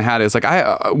preconception I had is like,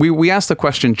 we asked the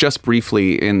question just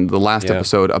briefly in the last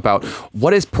episode about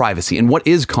what is privacy and what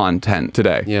is content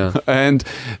today. Yeah. And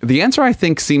the answer I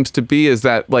think seems to be is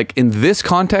that like in this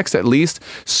context, at least,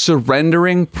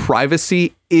 surrendering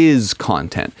privacy is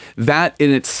content. That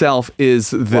in itself is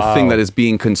the thing that is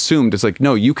being consumed. It's like,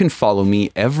 no, you can follow me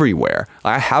everywhere.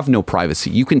 I have no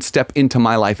privacy. You can step into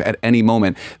my life at any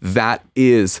moment. That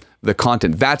is the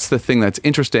content. That's the thing that's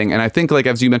interesting. And I think, like,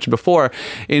 as you mentioned before,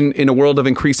 in a world of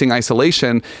increasing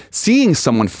isolation, seeing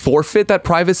someone forfeit that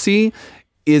privacy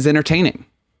is entertaining.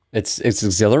 It's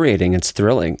exhilarating. It's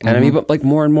thrilling. And I mean, but like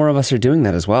more and more of us are doing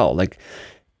that as well. Like,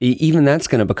 even that's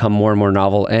going to become more and more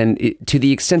novel, and to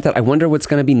the extent that I wonder what's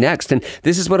going to be next. And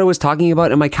this is what I was talking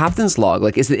about in my captain's log.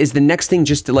 Like, is the next thing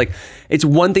just to like, it's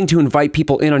one thing to invite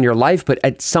people in on your life, but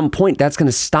at some point that's going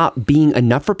to stop being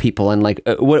enough for people. And like,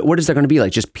 what is that going to be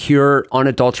like? Just pure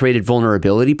unadulterated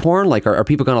vulnerability porn? Like, are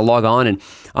people going to log on and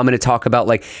I'm going to talk about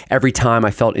like every time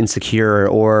I felt insecure,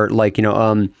 or like,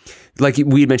 like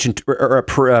we had mentioned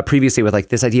previously with like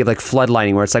this idea of like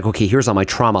floodlining, where it's like, okay, here's all my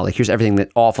trauma, like here's everything that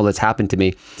awful that's happened to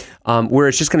me, where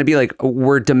it's just going to be like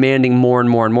we're demanding more and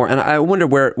more and more, and I wonder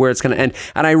where it's going to end.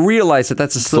 And I realize that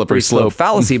that's a slippery slope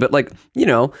fallacy, but like,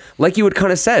 like you had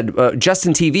kind of said,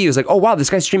 Justin TV was like, oh wow, this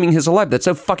guy's streaming his whole life, that's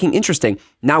so fucking interesting.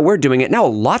 Now we're doing it. Now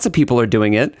lots of people are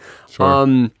doing it.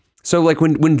 Sure. So like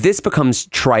when this becomes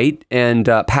trite and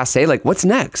passé, like what's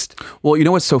next? Well, you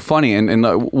know what's so funny, and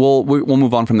we'll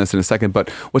move on from this in a second,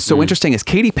 but what's so interesting is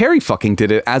Katy Perry fucking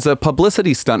did it as a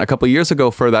publicity stunt a couple of years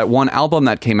ago for that one album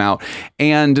that came out,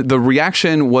 and the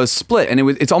reaction was split, and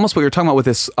it's almost what you're talking about with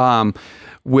this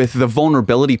with the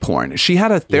vulnerability porn. She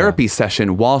had a therapy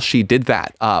session while she did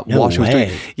that. While she was doing,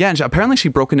 and apparently she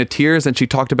broke into tears and she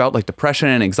talked about like depression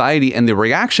and anxiety, and the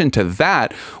reaction to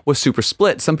that was super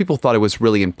split. Some people thought it was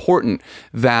really important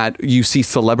that you see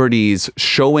celebrities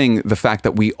showing the fact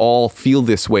that we all feel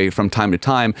this way from time to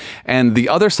time, and the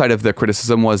other side of the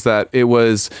criticism was that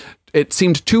it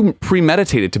seemed too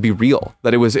premeditated to be real,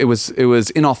 that it was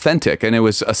inauthentic, and it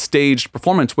was a staged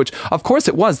performance, which of course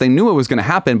it was. They knew it was going to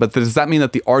happen, but does that mean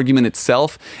that the argument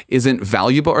itself isn't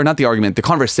valuable? Or not the argument, the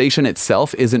conversation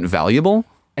itself isn't valuable?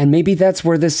 And maybe that's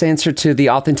where this answer to the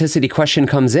authenticity question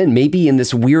comes in. Maybe in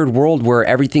this weird world where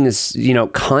everything is,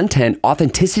 content,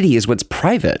 authenticity is what's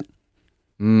private.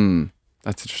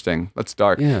 That's interesting. That's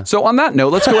dark. Yeah. So on that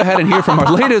note, let's go ahead and hear from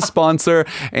our latest sponsor,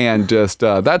 and just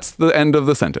that's the end of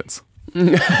the sentence.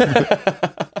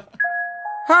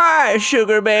 Hi,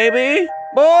 sugar baby.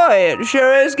 Boy, it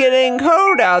sure is getting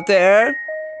cold out there.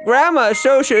 Grandma's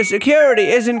Social Security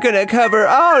isn't gonna cover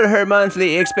all her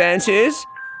monthly expenses.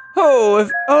 Oh, if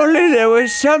only there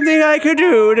was something I could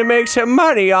do to make some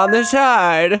money on the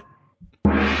side.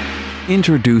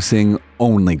 Introducing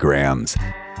OnlyGrams,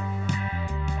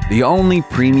 the only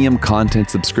premium content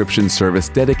subscription service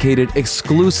dedicated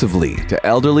exclusively to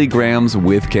elderly grams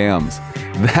with cams.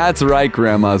 That's right,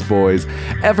 grandma's boys.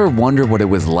 Ever wonder what it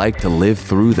was like to live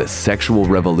through the sexual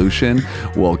revolution?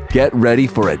 Well, get ready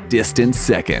for a distant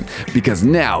second, because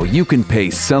now you can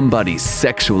pay somebody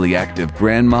sexually active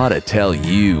grandma to tell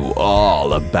you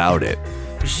all about it.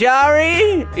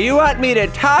 Sorry? You want me to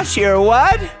toss your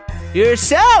what? Your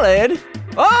salad?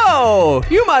 Oh,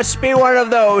 you must be one of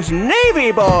those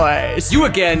Navy boys. You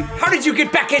again? How did you get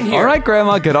back in here? All right,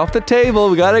 Grandma, get off the table.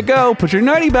 We gotta go. Put your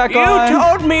nightie back on. You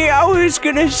told me I was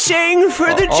gonna sing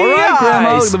for the GIs. All right,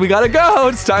 Grandma, we gotta go.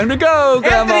 It's time to go,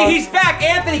 Grandma. Anthony, he's back.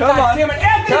 Anthony, come on.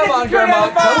 Anthony, come on, Grandma.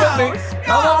 Come with me.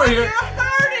 Come over here.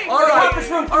 All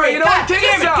right, you know what? Take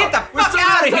us out. Get the fuck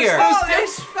out of here.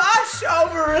 This fuss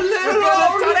over a little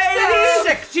old lady.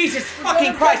 Sick. Jesus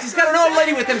fucking Christ. He's got an old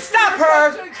lady with him. Stop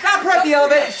her. Stop her at the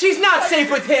elevator. She's not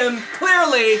safe with him.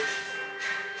 Clearly.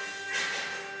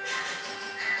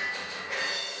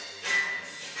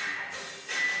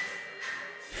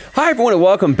 Hi, everyone, and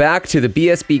welcome back to the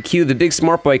BSBQ, the Big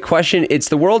Smart Boy question. It's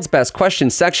the world's best question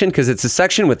section because it's a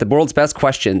section with the world's best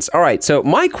questions. All right, so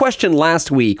my question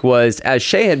last week was, as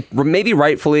Shay had maybe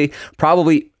rightfully,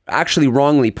 probably actually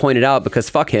wrongly pointed out because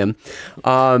fuck him.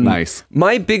 Nice.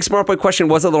 My Big Smart Boy question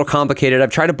was a little complicated.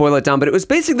 I've tried to boil it down, but it was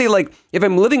basically like, if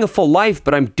I'm living a full life,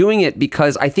 but I'm doing it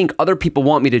because I think other people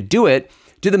want me to do it,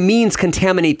 do the means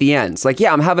contaminate the ends? Like,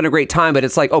 yeah, I'm having a great time, but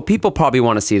it's like, oh, people probably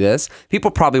want to see this. People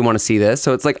probably want to see this.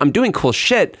 So it's like, I'm doing cool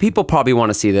shit. People probably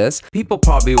want to see this. People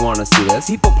probably want to see this.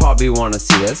 People probably want to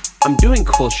see this. I'm doing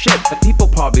cool shit, but people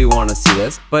probably want to see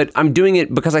this. But I'm doing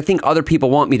it because I think other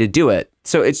people want me to do it.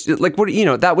 So it's like, what,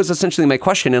 that was essentially my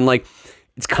question. And like,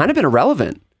 it's kind of been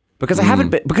irrelevant. Because I haven't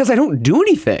been, because I don't do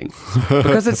anything.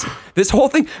 Because it's this whole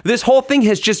thing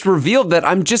has just revealed that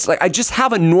I'm just like, I just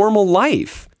have a normal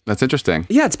life. That's interesting.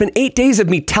 Yeah, it's been 8 days of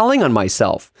me telling on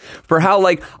myself for how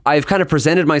like I've kind of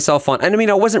presented myself on, and I mean,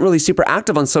 I wasn't really super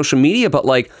active on social media, but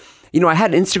like, I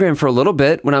had Instagram for a little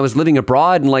bit when I was living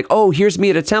abroad and like, oh, here's me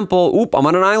at a temple. Oop, I'm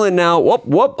on an island now.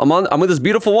 Whoop, I'm with this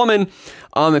beautiful woman.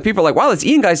 And people are like, wow, this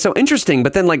Ian guy's so interesting.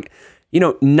 But then like,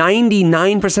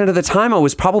 99% of the time I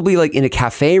was probably like in a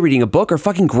cafe reading a book or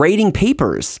fucking grading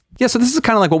papers. Yeah, so this is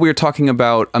kind of like what we were talking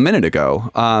about a minute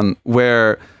ago,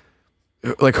 where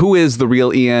like, who is the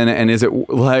real Ian, and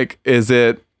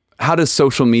how does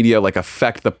social media like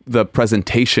affect the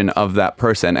presentation of that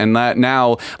person? And that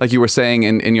now, like you were saying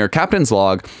in your captain's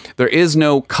log, there is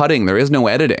no cutting, there is no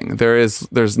editing,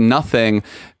 there's nothing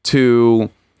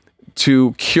to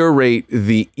curate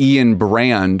the Ian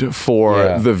brand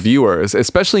for the viewers,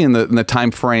 especially in the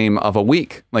time frame of a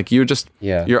week. Like you're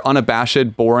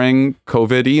unabashed, boring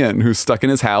COVID Ian who's stuck in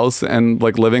his house and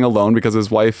like living alone because his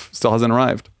wife still hasn't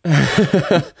arrived.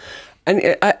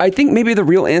 And I think maybe the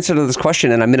real answer to this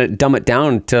question, and I'm going to dumb it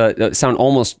down to sound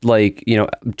almost like,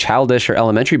 childish or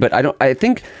elementary, but I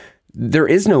think there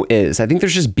is no is. I think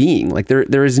there's just being. Like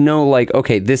there is no like,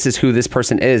 okay, this is who this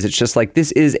person is. It's just like,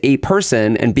 this is a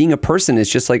person, and being a person is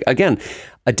just like, again,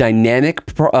 a dynamic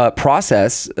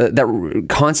process that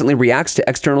constantly reacts to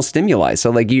external stimuli.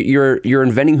 So like you're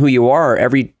inventing who you are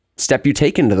every step you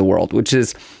take into the world, which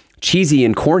is cheesy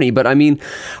and corny. But I mean,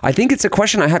 I think it's a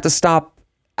question I have to stop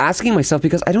asking myself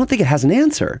because I don't think it has an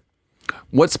answer.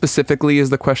 What specifically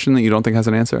is the question that you don't think has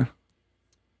an answer?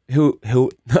 Who am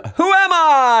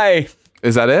I?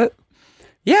 Is that it?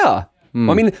 Yeah.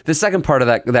 Well, I mean, the second part of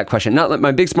that question, not like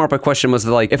my Big Smart Boy question was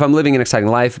like, if I'm living an exciting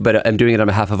life, but I'm doing it on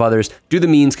behalf of others, do the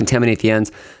means contaminate the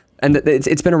ends? And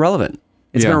it's been irrelevant.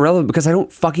 It's been irrelevant because I don't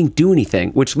fucking do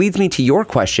anything, which leads me to your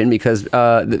question because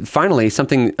finally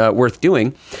something worth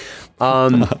doing.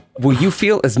 Will you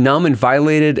feel as numb and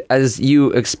violated as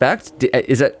you expect?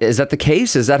 Is that the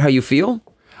case? Is that how you feel?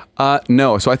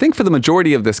 No. So I think for the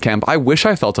majority of this camp, I wish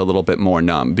I felt a little bit more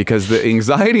numb because the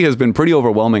anxiety has been pretty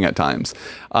overwhelming at times.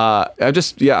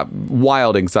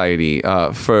 Wild anxiety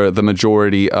for the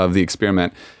majority of the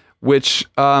experiment, which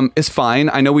is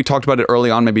fine. I know we talked about it early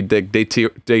on, maybe day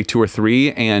two or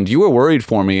three, and you were worried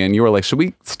for me, and you were like, "Should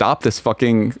we stop this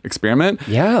fucking experiment?"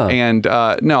 Yeah. And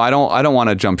no, I don't want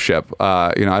to jump ship.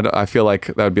 I feel like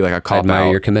that would be like a cop out. I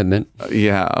admire your commitment.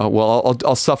 Yeah. Well,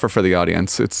 I'll suffer for the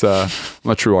audience. It's I'm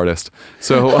a true artist.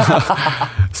 So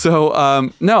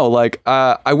no, like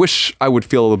I wish I would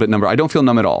feel a little bit numb. I don't feel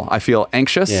numb at all. I feel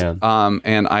anxious. Yeah.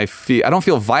 And I don't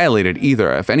feel violated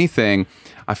either. If anything,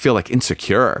 I feel like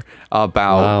insecure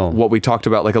about what we talked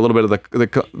about, like a little bit of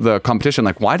the competition.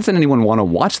 Like, why doesn't anyone want to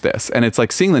watch this? And it's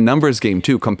like seeing the numbers game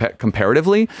too,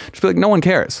 comparatively, just be like, no one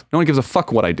cares. No one gives a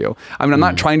fuck what I do. I mean, I'm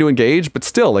not trying to engage, but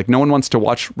still, like, no one wants to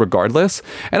watch regardless.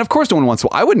 And of course, no one wants to.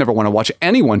 I would never want to watch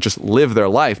anyone just live their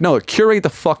life. No, curate the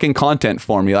fucking content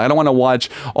for me. I don't want to watch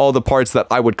all the parts that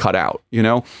I would cut out,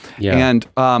 Yeah. And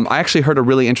I actually heard a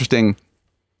really interesting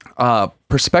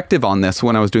perspective on this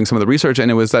when I was doing some of the research, and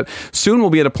it was that soon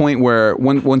we'll be at a point where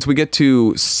once we get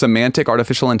to semantic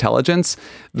artificial intelligence,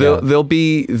 there'll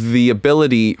be the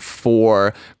ability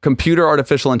for computer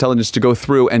artificial intelligence to go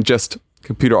through and just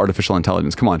computer artificial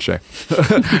intelligence. Come on, Shay.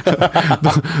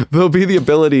 There'll be the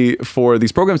ability for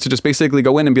these programs to just basically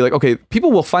go in and be like, okay,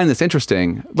 people will find this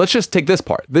interesting. Let's just take this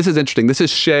part. This is interesting. This is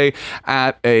Shay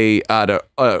at a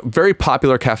very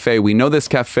popular cafe. We know this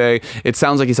cafe. It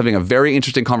sounds like he's having a very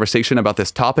interesting conversation about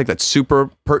this topic that's super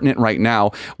pertinent right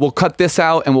now. We'll cut this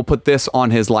out and we'll put this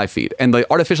on his live feed. And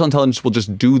the artificial intelligence will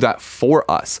just do that for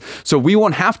us. So we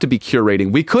won't have to be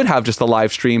curating. We could have just a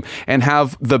live stream and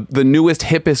have the newest,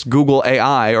 hippest Google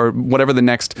AI or whatever the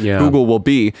next Google will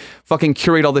be fucking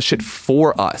curate all this shit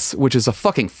for us, which is a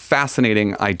fucking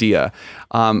fascinating idea.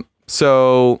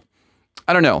 So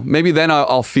I don't know, maybe then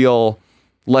I'll feel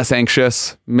less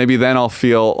anxious. Maybe then I'll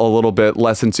feel a little bit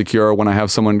less insecure when I have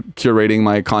someone curating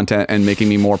my content and making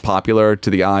me more popular to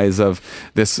the eyes of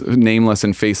this nameless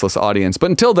and faceless audience.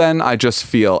 But until then, I just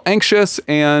feel anxious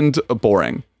and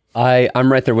boring. I'm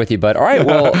right there with you, bud. All right,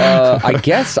 well, I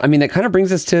guess, that kind of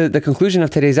brings us to the conclusion of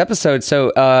today's episode.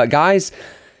 So, guys,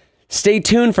 stay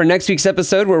tuned for next week's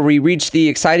episode where we reach the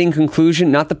exciting conclusion,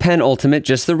 not the penultimate,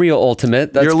 just the real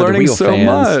ultimate. That's You're for the learning real so fans.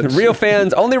 much. The real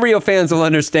fans, only real fans will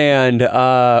understand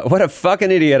what a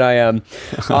fucking idiot I am.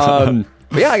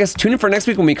 But yeah, I guess tune in for next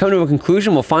week when we come to a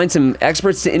conclusion. We'll find some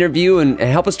experts to interview and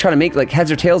help us try to make like heads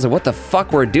or tails of what the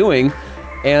fuck we're doing.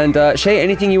 And Shay,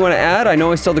 anything you want to add? I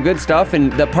know I still the good stuff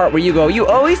and the part where you go, you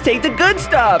always take the good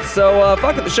stuff. So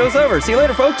fuck it, the show's over. See you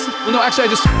later, folks. Well, no, actually, I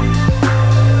just...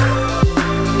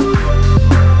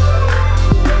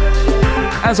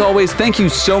 As always, thank you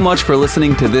so much for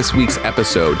listening to this week's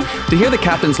episode. To hear the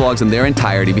Captain's Logs in their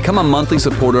entirety, become a monthly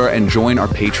supporter and join our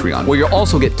Patreon, where you'll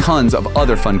also get tons of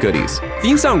other fun goodies.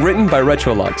 Theme song written by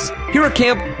Retrolux. Here at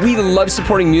Camp, we love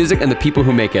supporting music and the people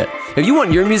who make it. If you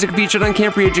want your music featured on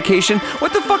Camp Re-Education,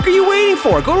 what the fuck are you waiting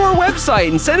for? Go to our website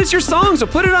and send us your songs or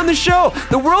put it on the show.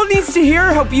 The world needs to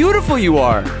hear how beautiful you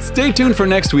are. Stay tuned for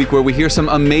next week where we hear some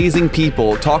amazing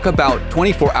people talk about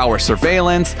 24-hour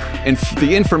surveillance and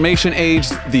the information age,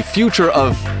 the future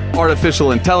of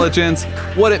artificial intelligence,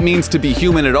 what it means to be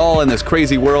human at all in this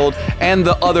crazy world, and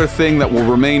the other thing that will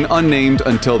remain unnamed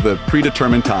until the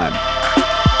predetermined time.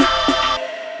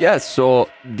 Yes, so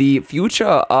the future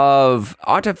of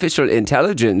artificial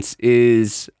intelligence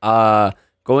is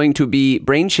going to be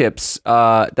brain chips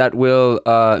that will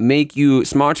make you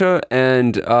smarter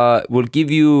and will give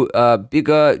you a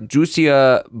bigger,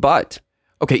 juicier butt.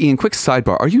 Okay, Ian, quick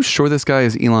sidebar. Are you sure this guy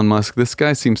is Elon Musk? This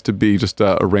guy seems to be just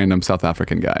a random South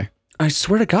African guy. I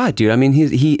swear to God, dude. I mean,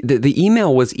 the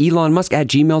email was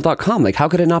elonmusk@gmail.com. Like, how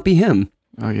could it not be him?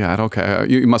 Oh, yeah, okay.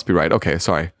 You must be right. Okay,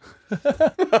 sorry. All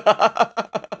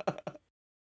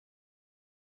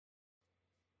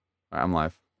right, I'm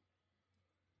live.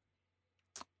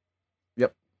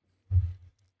 Yep.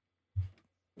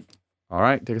 All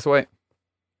right, take us away.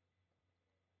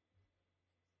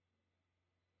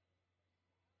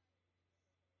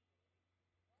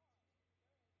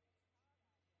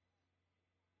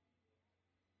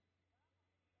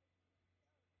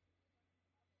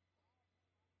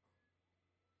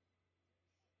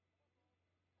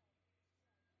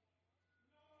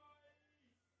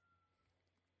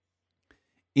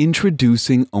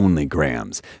 Introducing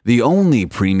OnlyGrams, the only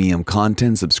premium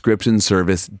content subscription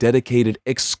service dedicated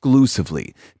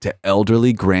exclusively to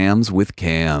elderly grams with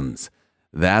cams.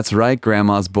 That's right,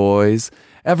 grandma's boys.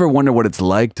 Ever wonder what it's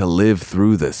like to live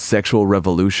through the sexual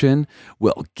revolution?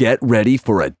 Well, get ready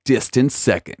for a distant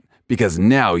second, because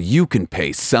now you can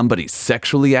pay somebody's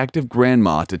sexually active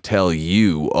grandma to tell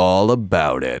you all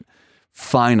about it.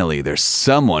 Finally, there's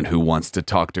someone who wants to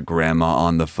talk to grandma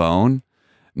on the phone.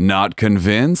 Not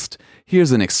convinced?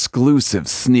 Here's an exclusive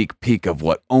sneak peek of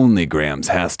what OnlyGrams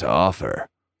has to offer.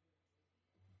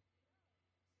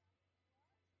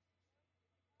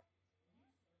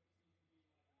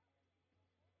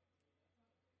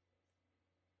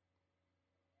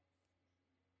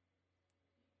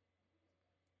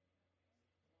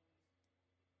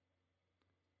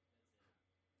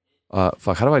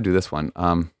 Fuck, how do I do this one?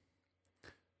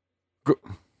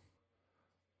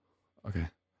 Okay.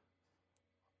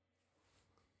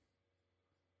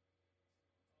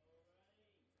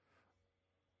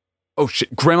 Oh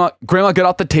shit, Grandma, get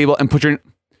off the table and put your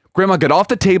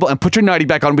nightie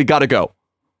back on. We gotta go.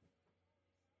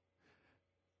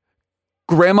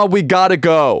 Grandma, we gotta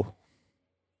go.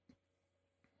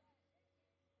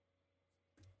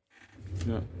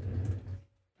 Yeah.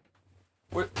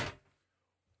 What?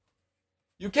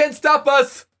 You can't stop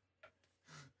us.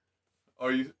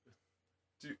 Are you?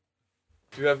 Do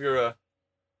you have your?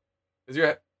 Is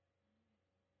your?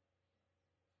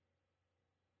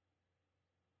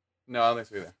 No, I don't think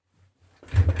so either.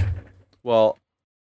 Well,